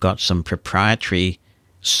situation where you've got some proprietary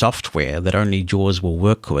software that only JAWS will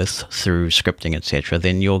work with through scripting, etc.,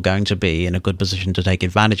 then you're going to be in a good position to take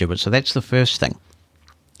advantage of it. So that's the first thing.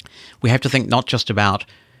 We have to think not just about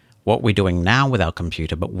what we're doing now with our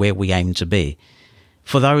computer, but where we aim to be.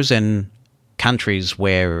 For those in countries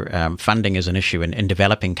where funding is an issue, in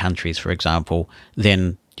developing countries, for example,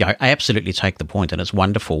 then I absolutely take the point, and it's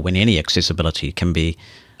wonderful when any accessibility can be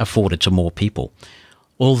afforded to more people.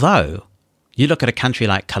 Although, you look at a country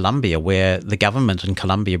like Colombia, where the government in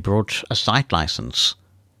Colombia brought a site license,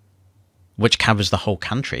 which covers the whole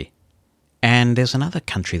country. And there's another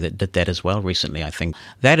country that did that as well recently, I think.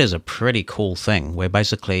 That is a pretty cool thing, where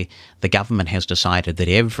basically the government has decided that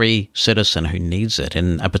every citizen who needs it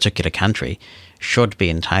in a particular country should be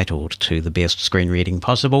entitled to the best screen reading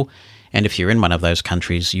possible. And if you're in one of those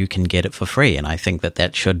countries, you can get it for free. And I think that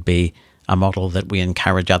that should be a model that we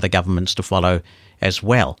encourage other governments to follow as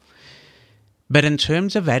well. But in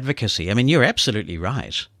terms of advocacy, I mean, you're absolutely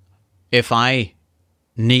right. If I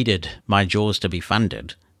needed my JAWS to be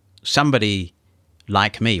funded, somebody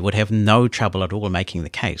like me would have no trouble at all making the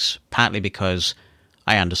case, partly because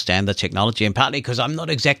I understand the technology and partly because I'm not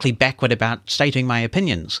exactly backward about stating my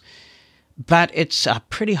opinions. But it's a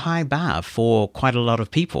pretty high bar for quite a lot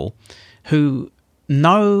of people who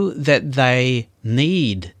know that they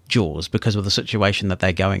need JAWS because of the situation that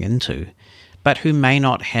they're going into, but who may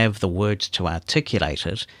not have the words to articulate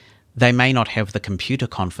it. They may not have the computer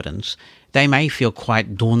confidence. They may feel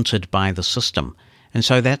quite daunted by the system. And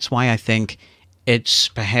so that's why I think it's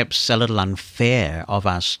perhaps a little unfair of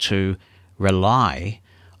us to rely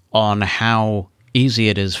on how easy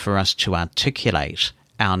it is for us to articulate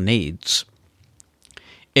our needs.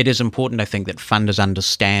 It is important, I think, that funders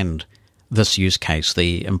understand this use case,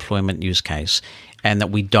 the employment use case, and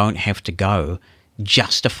that we don't have to go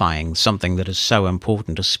justifying something that is so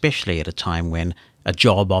important, especially at a time when a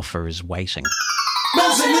job offer is waiting.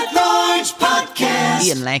 Mosen at Large Podcast.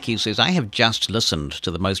 Ian Lackey says, I have just listened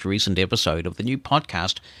to the most recent episode of the new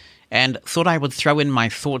podcast and thought I would throw in my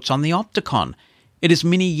thoughts on the Opticon. It is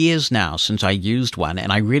many years now since I used one,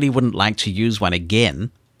 and I really wouldn't like to use one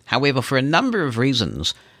again. However, for a number of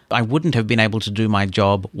reasons, I wouldn't have been able to do my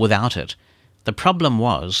job without it. The problem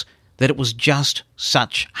was that it was just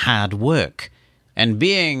such hard work. And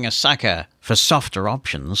being a sucker for softer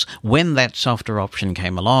options, when that softer option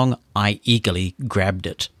came along, I eagerly grabbed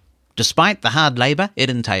it. Despite the hard labour it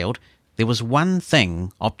entailed, there was one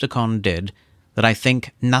thing Opticon did that I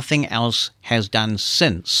think nothing else has done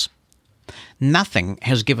since. Nothing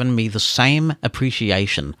has given me the same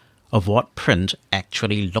appreciation of what print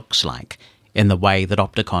actually looks like in the way that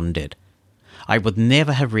Opticon did. I would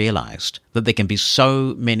never have realised that there can be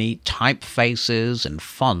so many typefaces and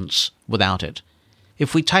fonts without it.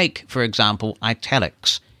 If we take, for example,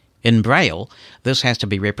 italics, in Braille, this has to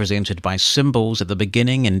be represented by symbols at the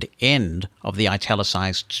beginning and end of the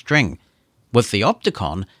italicized string. With the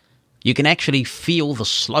Opticon, you can actually feel the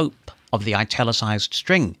slope of the italicized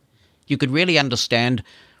string. You could really understand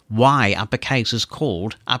why uppercase is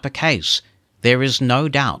called uppercase. There is no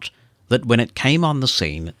doubt that when it came on the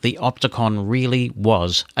scene, the Opticon really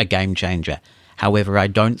was a game changer. However, I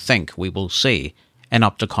don't think we will see an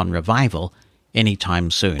Opticon revival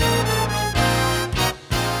anytime soon.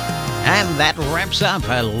 And that wraps up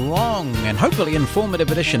a long and hopefully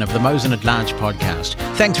informative edition of the Mosen at Large podcast.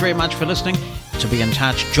 Thanks very much for listening. To be in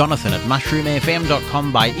touch,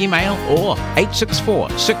 jonathan@mushroomfm.com by email or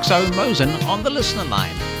 864-60-MOSEN on the listener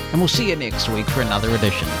line. And we'll see you next week for another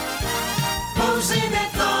edition. Mosen